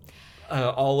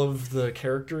all of the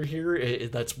character here.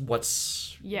 That's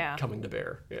what's coming to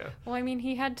bear. Yeah. Well, I mean,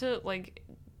 he had to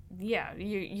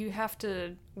you have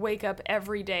to wake up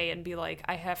every day and be like,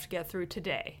 I have to get through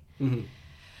today. Mm-hmm.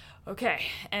 Okay,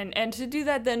 and to do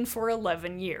that then for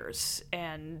 11 years,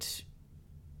 and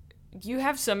you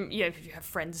have you have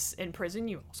friends in prison,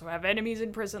 you also have enemies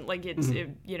in prison, like it's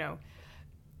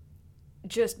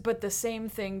but the same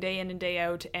thing day in and day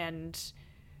out, and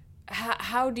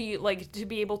how do you like to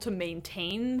be able to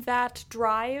maintain that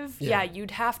drive? Yeah,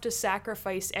 you'd have to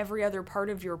sacrifice every other part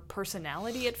of your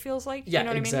personality, it feels like. Yeah, You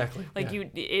know what exactly. I mean?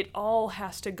 Like it all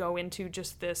has to go into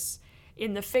just this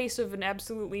in the face of an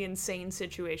absolutely insane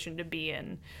situation to be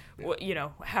in.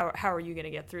 How are you going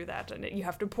to get through that? And you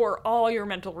have to pour all your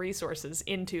mental resources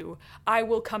into, I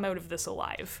will come out of this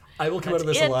alive. I will come out of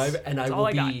That's this it. alive, and That's I all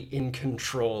will got. be in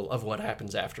control of what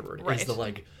happens afterward. Right. Is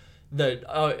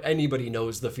anybody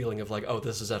knows the feeling of like, oh,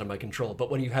 this is out of my control.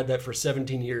 But when you had that for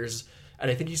 17 years, and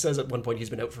I think he says at one point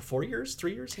he's been out for 4 years,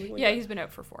 3 years, something like that. Yeah, he's been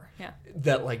out for 4. Yeah.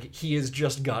 That like he has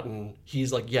just gotten.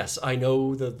 He's like, yes, I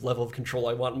know the level of control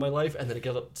I want in my life, and then it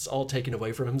gets all taken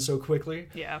away from him so quickly.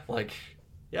 Yeah. Like,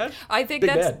 yeah. I think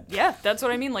big that's bad. that's what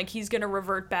I mean. Like he's gonna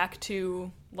revert back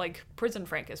to like prison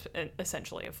Frank is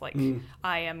essentially of like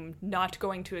I am not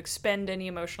going to expend any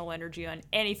emotional energy on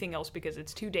anything else because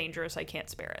it's too dangerous. I can't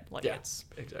spare it. Like Yeah. it's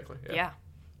Exactly. yeah,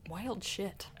 wild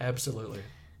shit. Absolutely.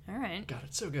 All right, God,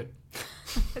 it's so good.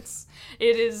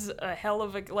 it is a hell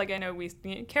of a I know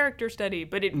character study,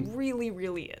 but it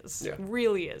really is. Yeah.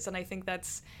 Really is, and I think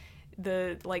that's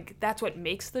that's what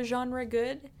makes the genre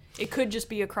good. It could just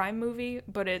be a crime movie,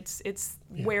 but it's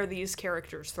where these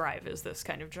characters thrive is this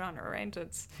kind of genre, right?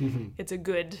 It's a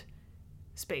good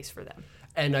space for them.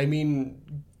 And I mean,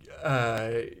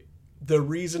 the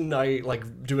reason I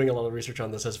like doing a lot of research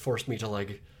on this has forced me to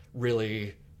like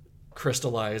really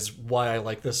crystallize why I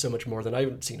like this so much more than I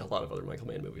haven't seen a lot of other Michael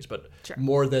Mann movies, but Sure.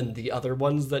 more than the other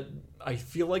ones that I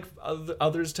feel like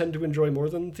others tend to enjoy more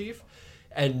than Thief.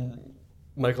 And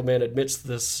Michael Mann admits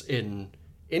this in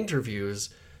interviews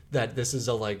that this is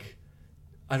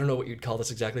I don't know what you'd call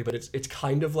this exactly, but it's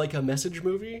kind of like a message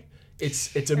movie.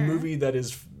 It's a movie that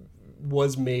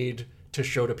was made to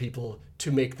show to people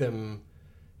to make them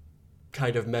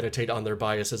kind of meditate on their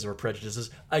biases or prejudices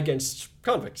against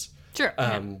convicts. Sure.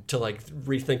 To like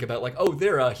rethink about like, oh,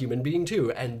 they're a human being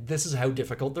too, and this is how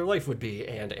difficult their life would be,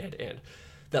 and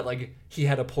that like he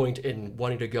had a point in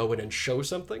wanting to go in and show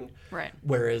something. Right.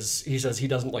 Whereas he says he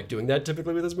doesn't like doing that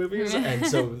typically with his movies, and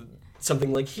so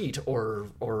something like Heat or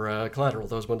Collateral,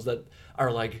 those ones that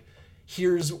are like,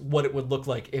 here's what it would look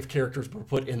like if characters were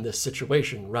put in this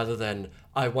situation, rather than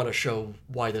I want to show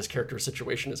why this character's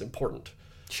situation is important.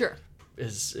 Sure.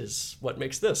 Is what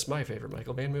makes this my favorite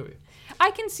Michael Mann movie.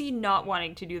 I can see not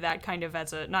wanting to do that kind of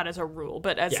as not as a rule,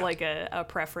 but as Yeah. like a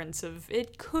preference of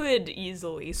it could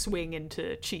easily swing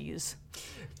into cheese.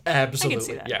 Absolutely.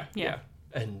 see that. Yeah.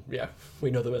 And yeah, we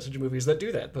know the message movies that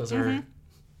do that. Those are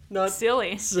not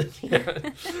Silly.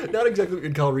 not exactly what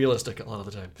you'd call realistic a lot of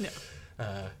the time. No.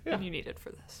 Yeah. And you need it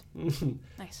for this.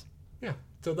 Nice. Yeah.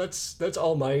 So that's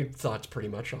all my thoughts pretty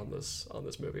much on this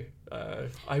movie.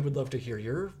 I would love to hear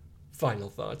your final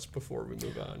thoughts before we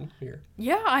move on here.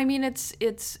 Yeah, I mean it's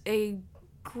a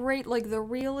great the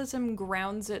realism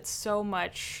grounds it so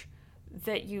much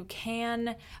that you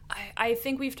can, I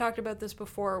think we've talked about this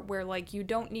before, where like you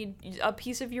don't need, a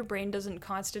piece of your brain doesn't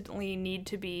constantly need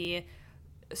to be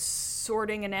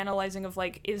sorting and analyzing of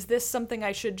like, is this something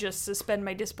I should just suspend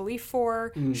my disbelief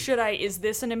for? Is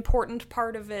this an important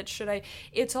part of it?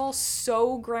 It's all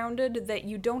so grounded that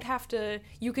you don't have to,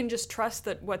 you can just trust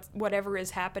that whatever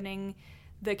is happening,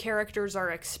 the characters are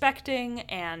expecting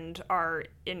and are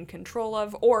in control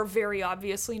of, or very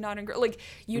obviously not in, like,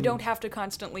 you don't have to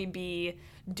constantly be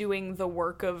doing the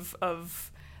work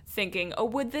of thinking, oh,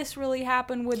 would this really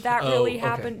happen? Would that really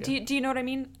happen? Okay, yeah. Do you know what I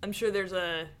mean? I'm sure there's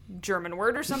a German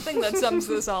word or something that sums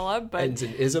this all up, but Ends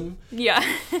in ism. yeah,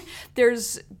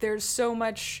 there's so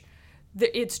much.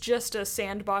 It's just a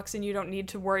sandbox, and you don't need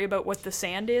to worry about what the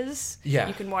sand is. Yeah,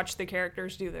 you can watch the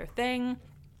characters do their thing,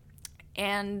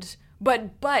 and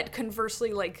but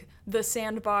conversely, like, the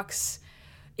sandbox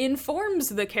informs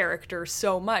the character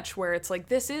so much, where it's like,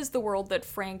 this is the world that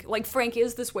Frank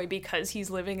is this way because he's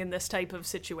living in this type of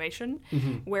situation,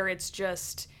 where it's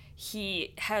just,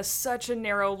 he has such a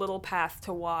narrow little path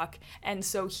to walk, and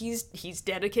so he's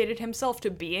dedicated himself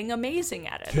to being amazing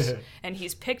at it. And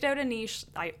he's picked out a niche.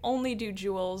 I only do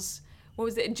jewels. What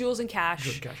was it? Jewels and cash.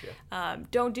 Jewels and cash, yeah.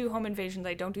 Don't do home invasions.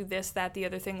 I don't do this, that, the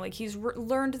other thing. Like, he's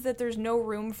learned that there's no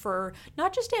room for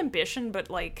not just ambition, but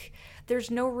like,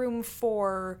 there's no room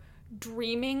for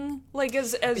dreaming, like,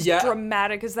 as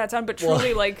dramatic as that sounds, but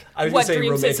truly, like, what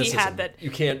dreams has he had that... You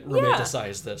can't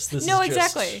romanticize this. This no, is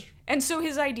just... exactly. And so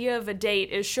his idea of a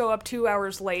date is show up 2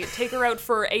 hours late, take her out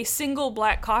for a single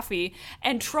black coffee,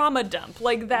 and trauma dump.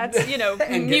 Like, that's, you know,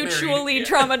 mutually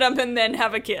trauma dump and then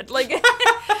have a kid. Like,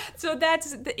 so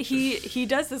that's, he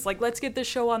does this, like, let's get this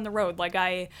show on the road. Like,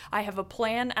 I have a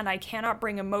plan, and I cannot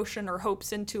bring emotion or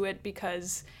hopes into it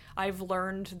because I've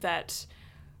learned that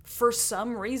for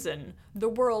some reason, the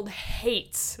world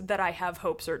hates that I have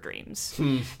hopes or dreams.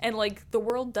 And, like, the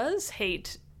world does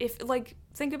hate, if, like,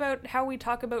 think about how we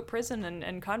talk about prison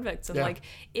and convicts, and like,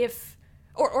 if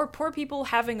or poor people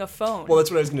having a phone. Well,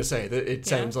 that's what I was going to say. It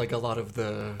sounds like a lot of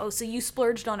the... Oh, so you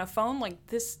splurged on a phone? Like,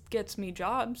 this gets me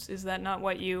jobs. Is that not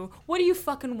what do you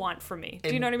fucking want from me?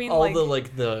 Do you know what I mean? All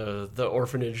the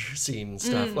orphanage scene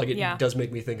stuff, like, it does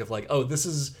make me think of, like, oh, this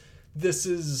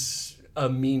is a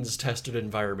means-tested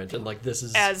environment, and, like, this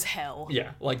is... As hell.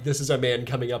 Yeah, like, this is a man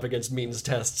coming up against means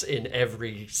tests in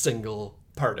every single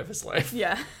part of his life.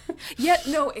 Yeah. Yeah,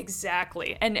 no,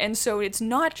 exactly. And so it's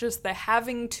not just the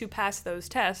having to pass those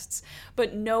tests,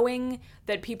 but knowing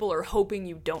that people are hoping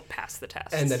you don't pass the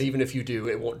tests. And that even if you do,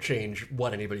 it won't change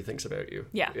what anybody thinks about you.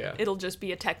 Yeah. It'll just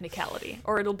be a technicality,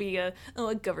 or it'll be a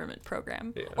government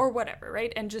program, or whatever,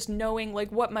 right? And just knowing,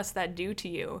 like, what must that do to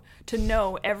you to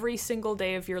know every single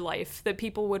day of your life that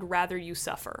people would rather you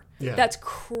suffer. Yeah. That's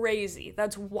crazy.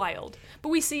 That's wild. But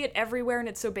we see it everywhere, and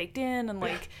it's so baked in, and,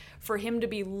 like, for him to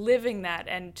be living that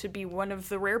and to be one of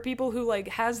the rare people who, like,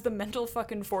 has the mental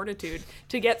fucking fortitude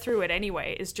to get through it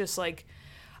anyway is just, like,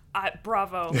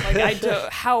 bravo. Like,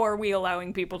 how are we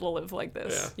allowing people to live like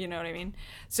this? Yeah. You know what I mean?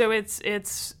 So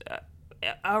it's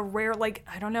a rare, like,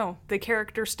 I don't know, the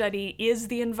character study is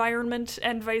the environment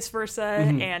and vice versa,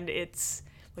 and it's,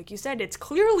 like you said, it's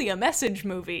clearly a message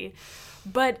movie,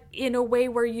 but in a way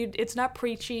where it's not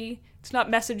preachy. It's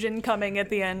not message incoming at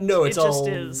the end. No, it's all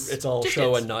just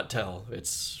show is. And not tell.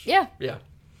 It's... Yeah. Yeah.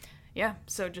 Yeah,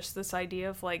 so just this idea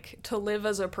of, like, to live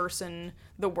as a person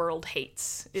the world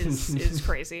hates is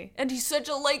crazy. And he's such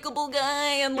a likable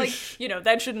guy, and, like, you know,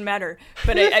 that shouldn't matter.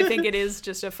 But I think it is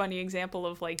just a funny example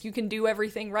of, like, you can do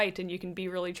everything right, and you can be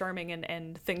really charming,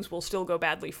 and things will still go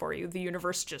badly for you. The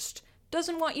universe just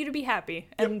doesn't want you to be happy,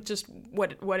 and just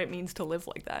what it means to live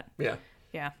like that. Yeah.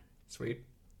 Yeah. Sweet.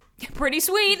 Pretty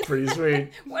sweet. Pretty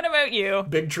sweet. What about you?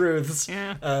 Big truths.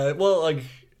 Yeah. Well, like,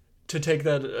 to take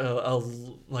that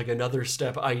like another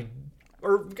step, I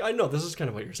know this is kind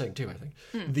of what you're saying too, I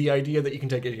think. The idea that you can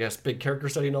take it, yes, big character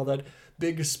study and all that,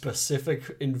 big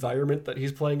specific environment that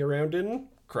he's playing around in,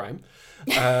 crime.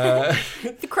 The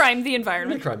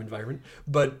environment. The crime environment.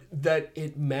 But that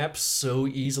it maps so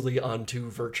easily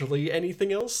onto virtually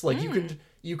anything else. Like,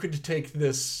 you could take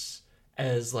this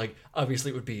as, like,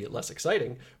 obviously it would be less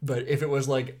exciting, but if it was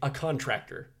like a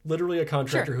contractor, literally a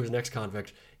contractor who's an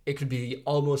ex-convict, it could be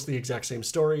almost the exact same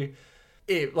story.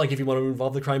 Like, if you want to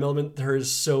involve the crime element, there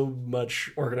is so much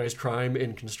organized crime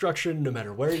in construction, no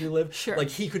matter where you live. Sure. Like,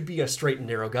 he could be a straight and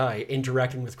narrow guy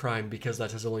interacting with crime because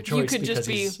that's his only choice. You could just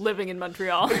be living in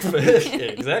Montreal.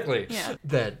 Exactly. Yeah.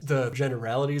 That the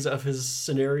generalities of his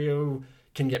scenario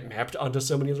can get mapped onto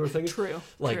so many other things. True.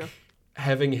 Like, True.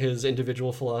 having his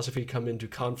individual philosophy come into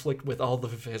conflict with all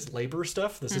of his labor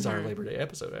stuff. This is our Labor Day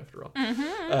episode, after all.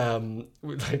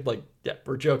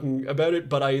 We're joking about it,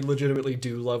 but I legitimately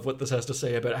do love what this has to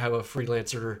say about how a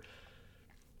freelancer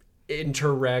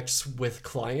interacts with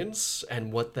clients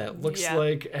and what that looks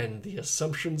like, and the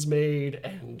assumptions made,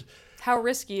 and how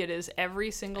risky it is every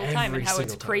single time, and how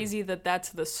it's crazy that that's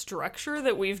the structure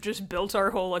that we've just built our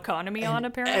whole economy on,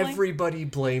 apparently. Everybody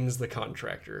blames the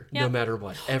contractor, no matter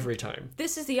what, every time.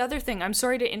 This is the other thing. I'm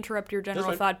sorry to interrupt your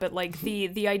general thought, but like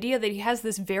the idea that he has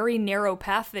this very narrow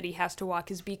path that he has to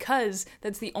walk is because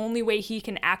that's the only way he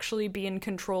can actually be in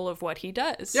control of what he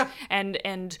does. Yeah.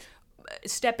 And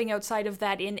stepping outside of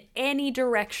that in any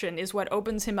direction is what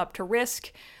opens him up to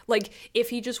risk. Like, if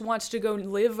he just wants to go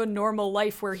live a normal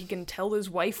life where he can tell his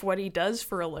wife what he does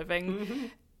for a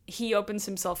living, he opens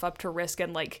himself up to risk,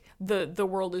 and like the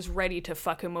world is ready to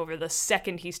fuck him over the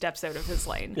second he steps out of his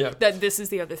lane. Yeah. This is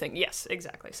the other thing. Yes,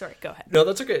 exactly. Sorry, go ahead. No,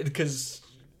 that's okay, because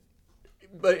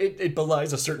but it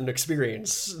belies a certain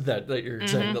experience that you're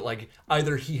saying, that like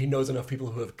either he knows enough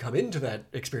people who have come into that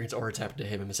experience, or it's happened to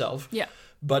him himself. Yeah.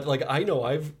 But like, I know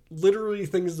I've literally,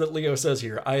 things that Leo says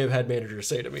here, I have had managers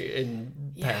say to me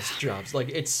in past jobs. Like,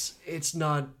 it's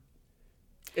not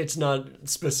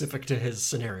specific to his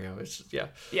scenario. It's just,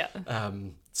 Yeah.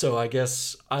 So I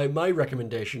guess my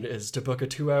recommendation is to book a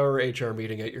 2-hour HR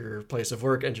meeting at your place of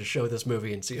work and just show this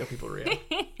movie and see how people react.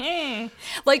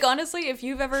 Like, honestly, if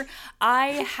you've ever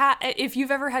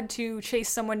had to chase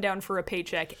someone down for a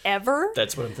paycheck ever,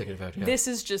 That's what I'm thinking about. Yeah. this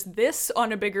is just this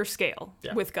on a bigger scale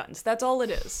with guns. That's all it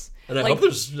is. And I hope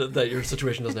that your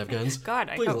situation doesn't have guns. God,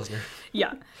 I Please, hope. listener.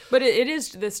 Yeah, but it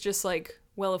is this just like,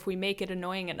 well, if we make it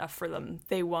annoying enough for them,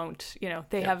 they won't,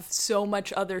 they have so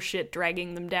much other shit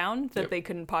dragging them down that they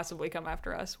couldn't possibly come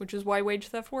after us, which is why wage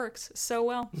theft works so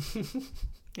well.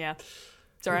 Yeah.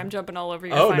 Sorry, I'm jumping all over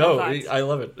your final thoughts. I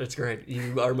love it. It's great.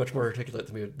 You are much more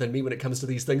articulate than me when it comes to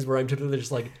these things, where I'm typically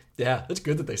just like, yeah, it's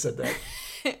good that they said that.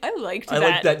 I liked I that.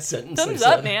 like that sentence. Thumbs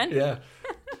up, man. Yeah.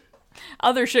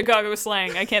 Other Chicago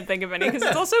slang, I can't think of any, because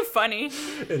it's also funny.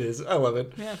 It is. I love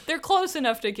it. Yeah. They're close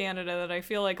enough to Canada that I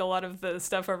feel like a lot of the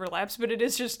stuff overlaps, but it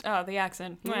is just, the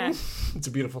accent. Mwah. It's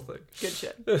a beautiful thing. Good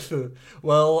shit.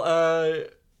 Well,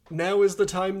 now is the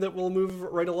time that we'll move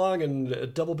right along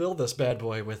and double bill this bad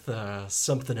boy with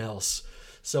something else.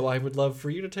 So I would love for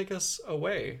you to take us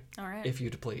away. All right. If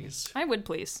you'd please. I would,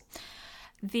 please.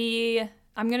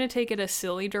 I'm going to take it a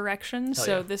silly direction.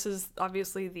 This is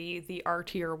obviously the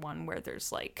R-tier one, where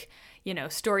there's like,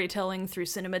 storytelling through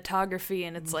cinematography,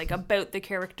 and it's like about the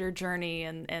character journey,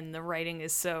 and the writing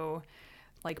is so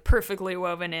like perfectly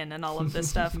woven in and all of this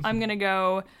stuff. I'm going to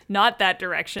go not that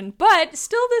direction, but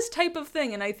still this type of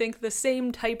thing. And I think the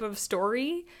same type of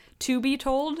story to be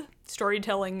told.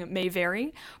 Storytelling may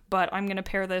vary, but I'm going to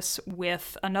pair this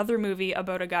with another movie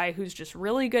about a guy who's just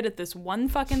really good at this one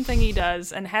fucking thing he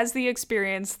does, and has the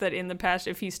experience that in the past,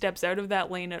 if he steps out of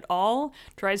that lane at all,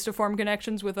 tries to form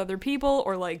connections with other people,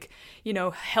 or like,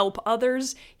 help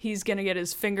others, he's going to get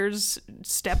his fingers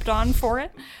stepped on for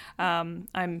it.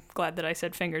 I'm glad that I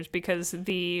said fingers, because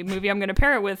the movie I'm going to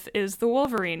pair it with is The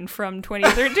Wolverine from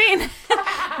 2013.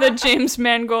 The James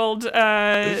Mangold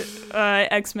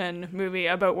X-Men movie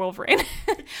about Wolverine.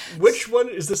 Which one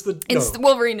is this? It's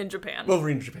Wolverine in Japan.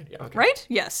 Wolverine in Japan, yeah. Okay. Right?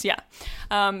 Yes, yeah.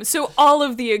 So all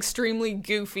of the extremely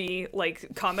goofy,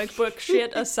 like, comic book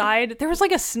shit aside, there was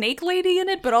like a snake lady in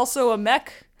it, but also a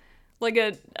mech, like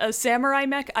a samurai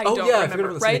mech. I don't remember, I forgot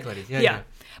about the right? snake lady. Yeah.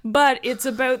 But it's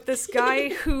about this guy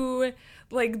who,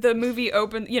 like, the movie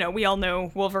opened, we all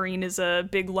know Wolverine is a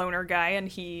big loner guy, and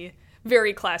he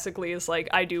very classically is like,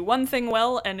 I do one thing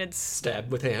well, and it's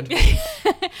stab with hand.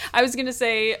 I was gonna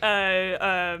say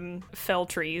fell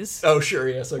trees. Oh sure,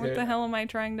 yes, okay. What the hell am I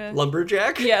trying to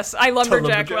lumberjack? Yes, I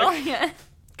lumberjack well. Yeah.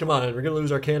 Come on, we're gonna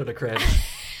lose our Canada cred.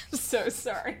 So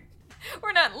sorry.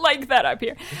 We're not like that up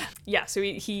here. Yeah, so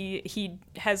he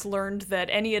has learned that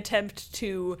any attempt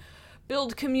to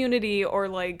build community or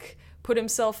like put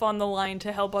himself on the line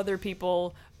to help other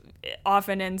people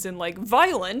often ends in like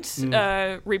violent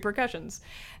repercussions,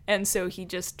 and so he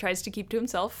just tries to keep to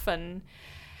himself,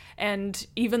 and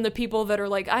even the people that are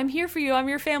like, I'm here for you, I'm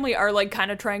your family, are like kind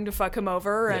of trying to fuck him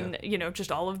over, and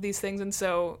just all of these things. And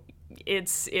so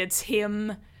it's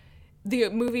him. The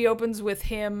movie opens with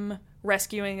him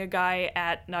rescuing a guy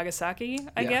at Nagasaki,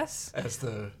 I guess. As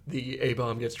the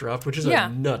A-bomb gets dropped, which is a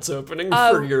nuts opening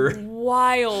for your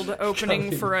wild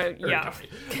opening for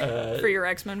your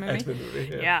X-Men movie. X-Men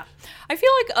movie, yeah. I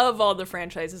feel like of all the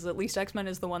franchises, at least X-Men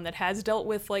is the one that has dealt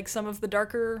with like some of the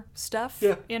darker stuff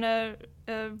in a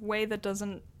way that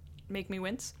doesn't make me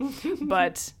wince.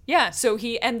 But yeah, so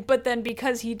but then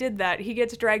because he did that, he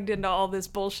gets dragged into all this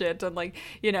bullshit and like,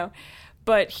 you know,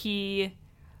 but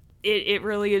it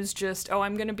really is just,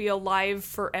 I'm going to be alive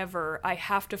forever. I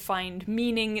have to find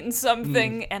meaning in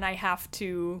something and I have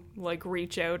to like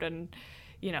reach out and,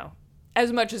 you know,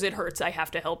 as much as it hurts, I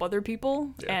have to help other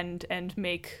people and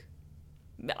make...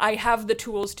 I have the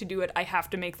tools to do it. I have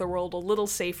to make the world a little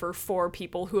safer for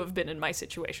people who have been in my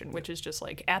situation, which is just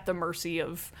like at the mercy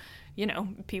of, you know,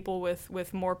 people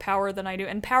with more power than I do.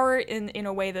 And power in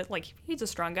a way that, like, he's a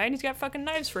strong guy and he's got fucking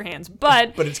knives for hands.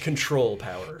 But it's control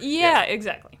power. Yeah,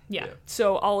 exactly. Yeah.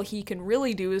 So all he can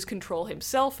really do is control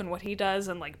himself and what he does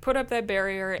and like put up that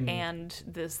barrier. And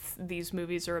these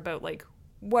movies are about like,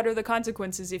 what are the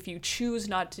consequences if you choose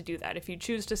not to do that? If you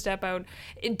choose to step out,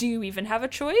 do you even have a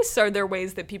choice? Are there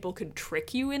ways that people can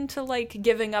trick you into like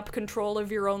giving up control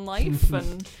of your own life?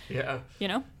 And you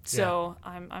know, so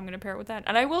I'm gonna pair it with that.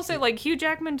 And I will say, like, Hugh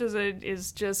Jackman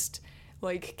is just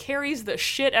like carries the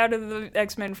shit out of the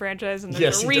X-Men franchise, and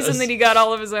there's a reason that he got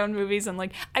all of his own movies. And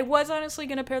like, I was honestly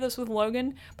gonna pair this with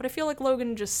Logan, but I feel like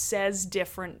Logan just says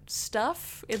different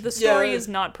stuff. The story is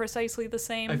not precisely the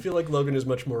same. I feel like Logan is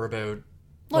much more about...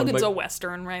 Logan's a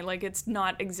Western, right? Like, it's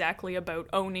not exactly about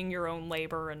owning your own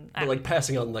labor and... But, like,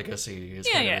 passing on legacy is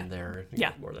kind of in there.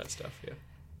 More of that stuff,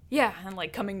 Yeah, and,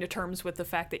 like, coming to terms with the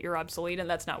fact that you're obsolete, and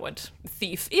that's not what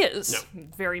Thief is. No.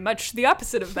 Very much the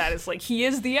opposite of that. It's like, he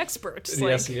is the expert. Like,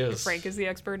 yes, he is. Frank is the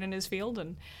expert in his field,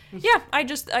 and... Yeah,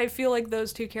 I feel like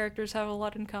those two characters have a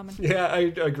lot in common. Yeah, I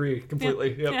agree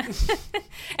completely. Yeah.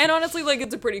 And honestly, like,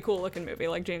 it's a pretty cool looking movie.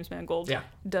 Like, James Mangold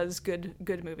does good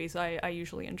movies. I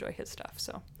usually enjoy his stuff,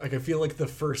 so. Like, I feel like the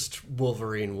first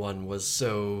Wolverine one was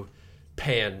so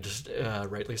panned,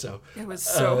 rightly so. It was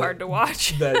so hard to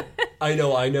watch. That I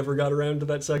know I never got around to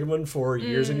that second one for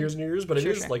years and years and years, but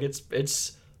like,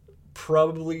 it's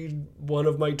probably one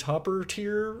of my topper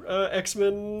tier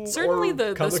X-Men. Certainly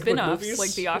the spin-offs, movies.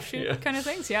 like the offshoot kind of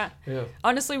things. Yeah.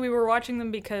 Honestly, we were watching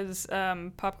them because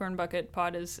Popcorn Bucket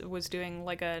Pod was doing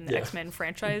like an X-Men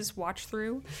franchise watch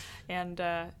through, and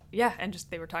and just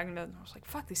they were talking about it, and I was like,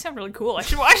 fuck, these sound really cool. I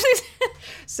should watch these.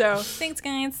 So thanks,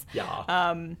 guys.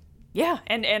 Yeah,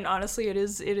 and honestly, it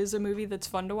is a movie that's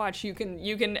fun to watch. You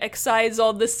can excise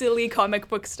all the silly comic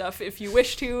book stuff if you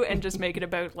wish to, and just make it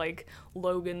about like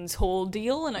Logan's whole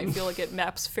deal. And I feel like it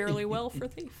maps fairly well for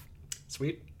Thief.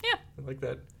 Sweet. Yeah, I like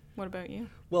that. What about you?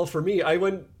 Well, for me, I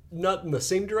went not in the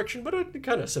same direction, but a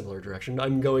kind of similar direction.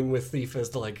 I'm going with Thief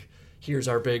as the like, here's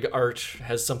our big art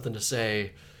has something to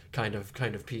say kind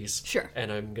of piece. Sure.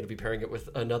 And I'm going to be pairing it with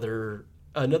another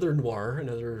noir,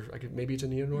 maybe it's a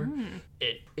neo-noir.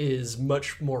 It is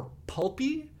much more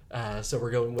pulpy, so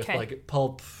we're going with like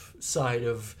pulp side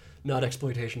of not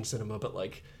exploitation cinema, but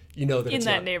like, you know, that in it's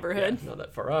that not, neighborhood, not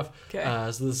that far off.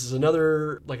 So this is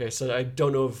another, like I said, I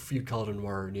don't know if you'd call it a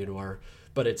noir or neo-noir,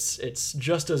 but it's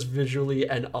just as visually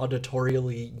and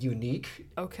auditorially unique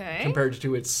compared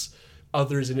to its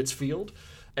others in its field.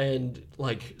 And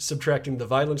like subtracting the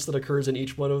violence that occurs in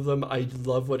each one of them, I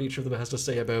love what each of them has to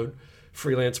say about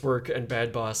freelance work and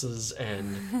bad bosses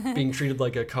and being treated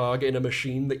like a cog in a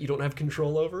machine that you don't have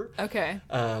control over.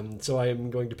 So I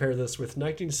am going to pair this with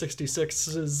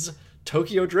 1966's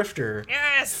Tokyo Drifter.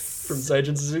 Yes! From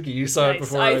Seijun Suzuki. You saw it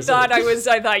before. I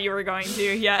thought you were going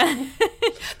to, yeah.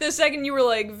 The second you were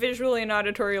like visually and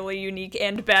auditorially unique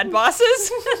and bad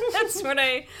bosses, that's what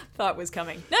I thought was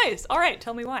coming. Nice. All right,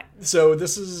 tell me why. So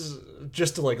this is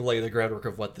just to like lay the groundwork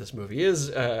of what this movie is.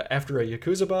 After a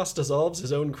Yakuza boss dissolves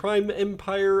his own crime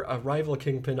empire, a rival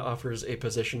kingpin offers a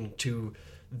position to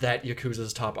that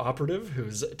Yakuza's top operative,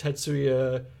 who's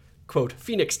Tetsuya, quote,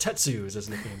 Phoenix Tetsu is his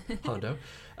nickname, Hondo.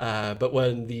 But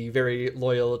when the very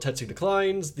loyal Tetsu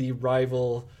declines, the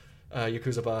rival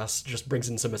Yakuza boss just brings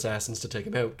in some assassins to take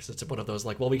him out, because it's one of those,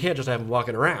 like, well, we can't just have him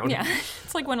walking around. Yeah,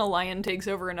 it's like when a lion takes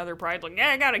over another pride, like, yeah,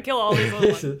 I gotta kill all these little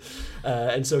ones.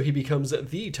 And so he becomes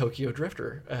the Tokyo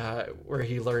Drifter, where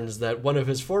he learns that one of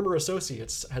his former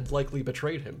associates had likely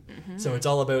betrayed him. So it's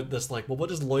all about this, like, well, what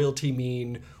does loyalty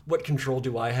mean? What control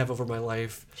do I have over my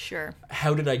life? Sure.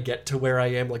 How did I get to where I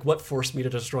am? Like, what forced me to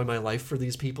destroy my life for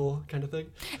these people, kind of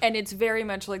thing? And it's very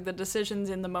much like the decisions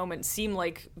in the moment seem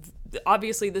like,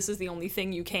 obviously this is the only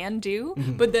thing you can do,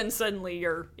 but then suddenly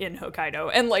you're in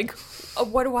Hokkaido and like,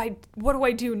 what do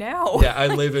I do now? Yeah, I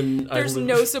live in... There's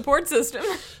no support system.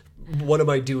 What am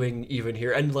I doing even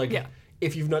here? And like... Yeah.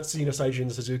 If you've not seen a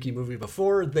Seijun Suzuki movie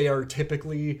before, they are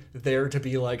typically there to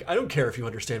be like, I don't care if you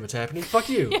understand what's happening, fuck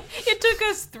you. It took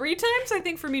us 3 times, I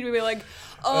think, for me to be like,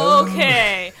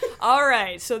 okay, all right.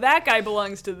 right. So that guy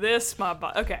belongs to this mob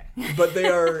boss. Okay. But they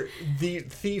are, the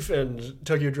Thief and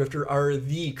Tokyo Drifter are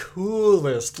the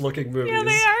coolest looking movies. Yeah,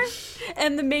 they are.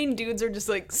 And the main dudes are just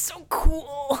like so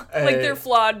cool. Like they're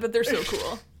flawed, but they're so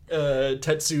cool.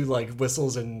 Tetsu like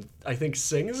whistles and I think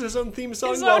sings his own theme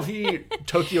song while he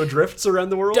Tokyo drifts around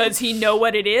the world. Does he know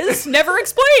what it is? Never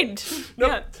explained.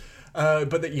 Nope. Yeah.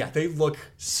 But they look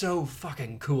so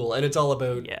fucking cool, and it's all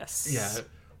about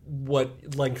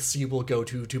what lengths you will go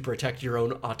to protect your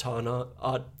own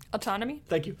autonomy.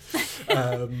 Thank you.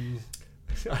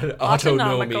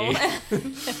 Autonomy.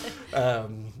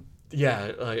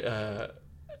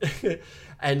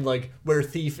 And like where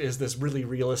Thief is this really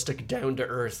realistic, down to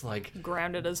earth, like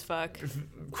grounded as fuck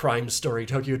crime story.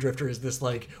 Tokyo Drifter is this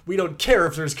like, we don't care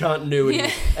if there's continuity. Yeah.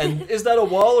 And is that a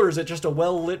wall or is it just a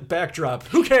well lit backdrop?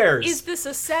 Who cares? Is this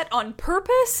a set on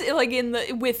purpose? Like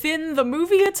within the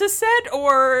movie it's a set,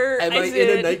 or am I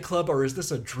in a nightclub, or is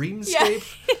this a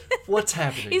dreamscape? Yeah. What's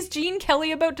happening? Is Gene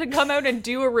Kelly about to come out and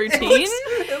do a routine?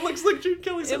 It looks like Gene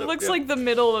Kelly's It looks like the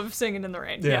middle of Singing in the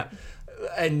Rain. Yeah.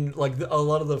 And like a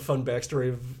lot of the fun backstory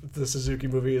of the Suzuki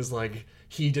movie is like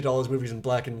he did all his movies in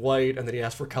black and white, and then he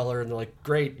asked for color, and they're like,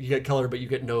 great, you get color, but you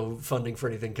get no funding for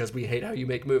anything because we hate how you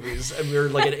make movies, and we're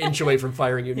like an inch away from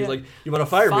firing you. And he's like, you want to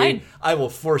fire me? I will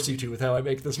force you to with how I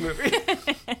make this movie.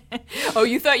 Oh,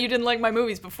 you thought you didn't like my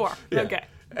movies before? Yeah. Okay.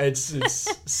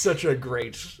 It's such a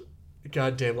great,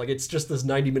 goddamn, like it's just this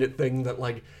 90-minute thing that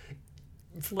like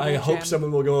I hope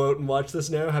someone will go out and watch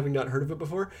this now, having not heard of it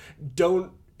before.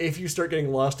 If you start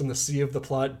getting lost in the sea of the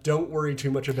plot, don't worry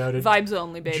too much about it. Vibes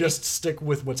only, baby. Just stick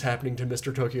with what's happening to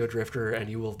Mr. Tokyo Drifter,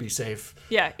 and you will be safe.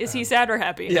 Yeah, is he sad or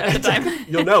happy at the time?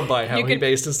 You'll know by how he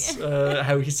based his,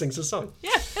 how he sings his song.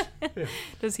 Yeah.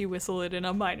 Does he whistle it in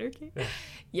a minor key?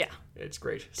 Yeah. It's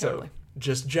great. Totally. So,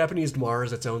 just Japanese noir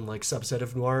is its own like subset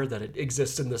of noir, that it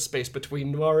exists in the space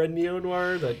between noir and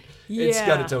neo-noir, that it's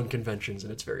got its own conventions,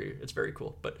 and it's very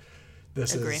cool. But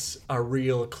this is a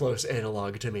real close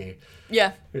analog to me.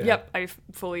 Yeah. Yep. I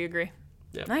fully agree.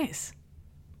 Yep. Nice.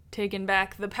 Taking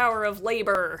back the power of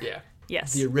labor. Yeah.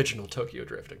 Yes. The original Tokyo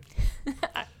drifting.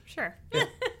 Sure. Yeah.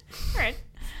 All right.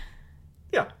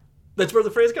 Yeah. That's where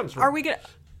the phrase comes from. Are we gonna...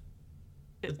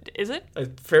 Is it?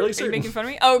 Fairly certain. Are you making fun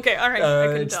of me? Oh, okay. All right. I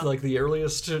couldn't it's tell. like the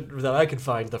earliest that I could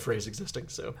find the phrase existing.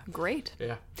 So great.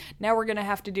 Yeah. Now we're gonna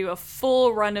have to do a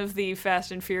full run of the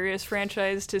Fast and Furious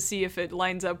franchise to see if it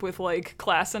lines up with like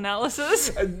class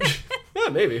analysis. Yeah,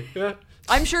 maybe. Yeah.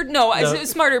 I'm sure. No,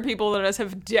 smarter people than us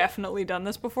have definitely done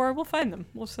this before. We'll find them.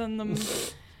 We'll send them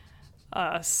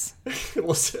us.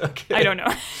 We'll see. Okay. I don't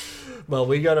know. Well,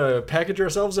 we gotta package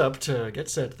ourselves up to get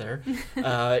sent there.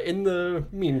 In the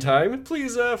meantime,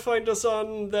 please find us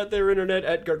on that there internet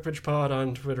at GarbagePod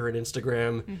on Twitter and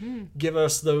Instagram. Mm-hmm. Give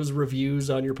us those reviews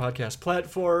on your podcast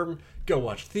platform. Go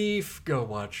watch Thief. Go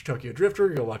watch Tokyo Drifter.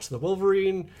 Go watch The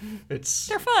Wolverine. They're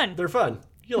fun. They're fun.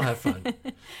 You'll have fun.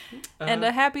 And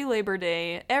a happy Labor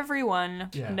Day.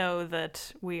 Everyone know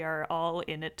that we are all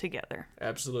in it together.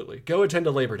 Absolutely. Go attend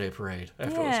a Labor Day parade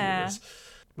after listening to this.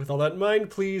 With all that in mind,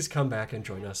 please come back and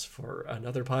join us for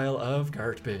another pile of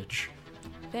garbage.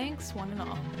 Thanks, one and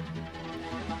all.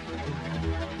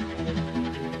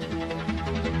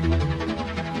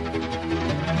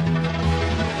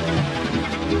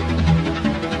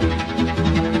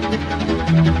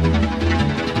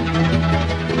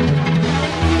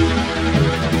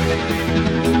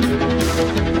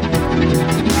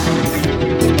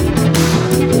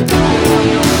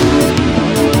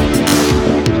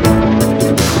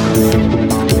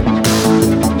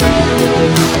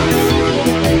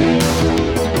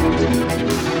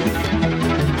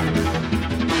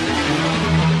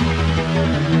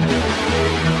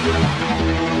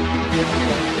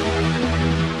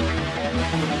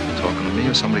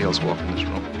 Somebody else walk in this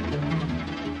room.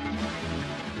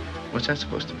 What's that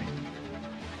supposed to mean?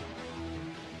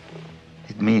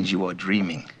 It means you are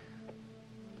dreaming.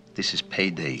 This is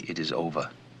payday. It is over.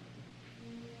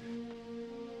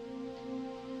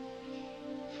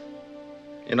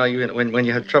 You know, when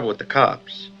you have trouble with the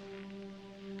cops,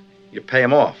 you pay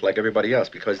them off like everybody else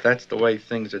because that's the way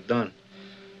things are done.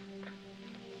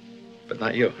 But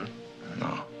not you, huh?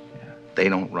 No. They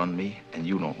don't run me, and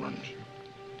you don't run me.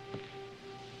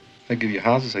 I give you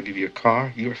houses, I give you a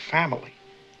car. You're family.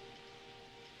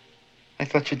 I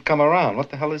thought you'd come around. What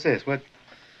the hell is this?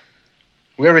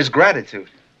 Where is gratitude?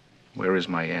 Where is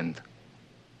my end?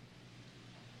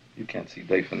 You can't see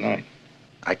day from night.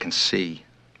 I can see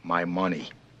my money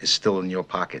is still in your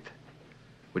pocket,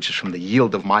 which is from the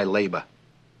yield of my labor.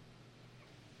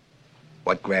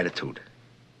 What gratitude?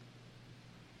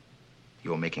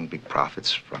 You're making big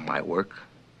profits from my work,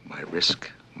 my risk,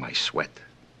 my sweat.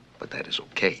 But that is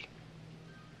okay.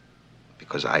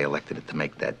 Because I elected it to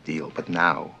make that deal. But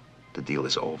now, the deal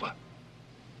is over.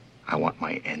 I want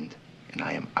my end, and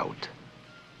I am out.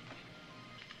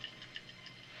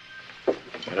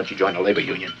 Why don't you join the labor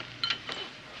union?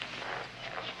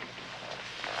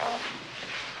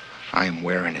 I am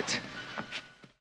wearing it.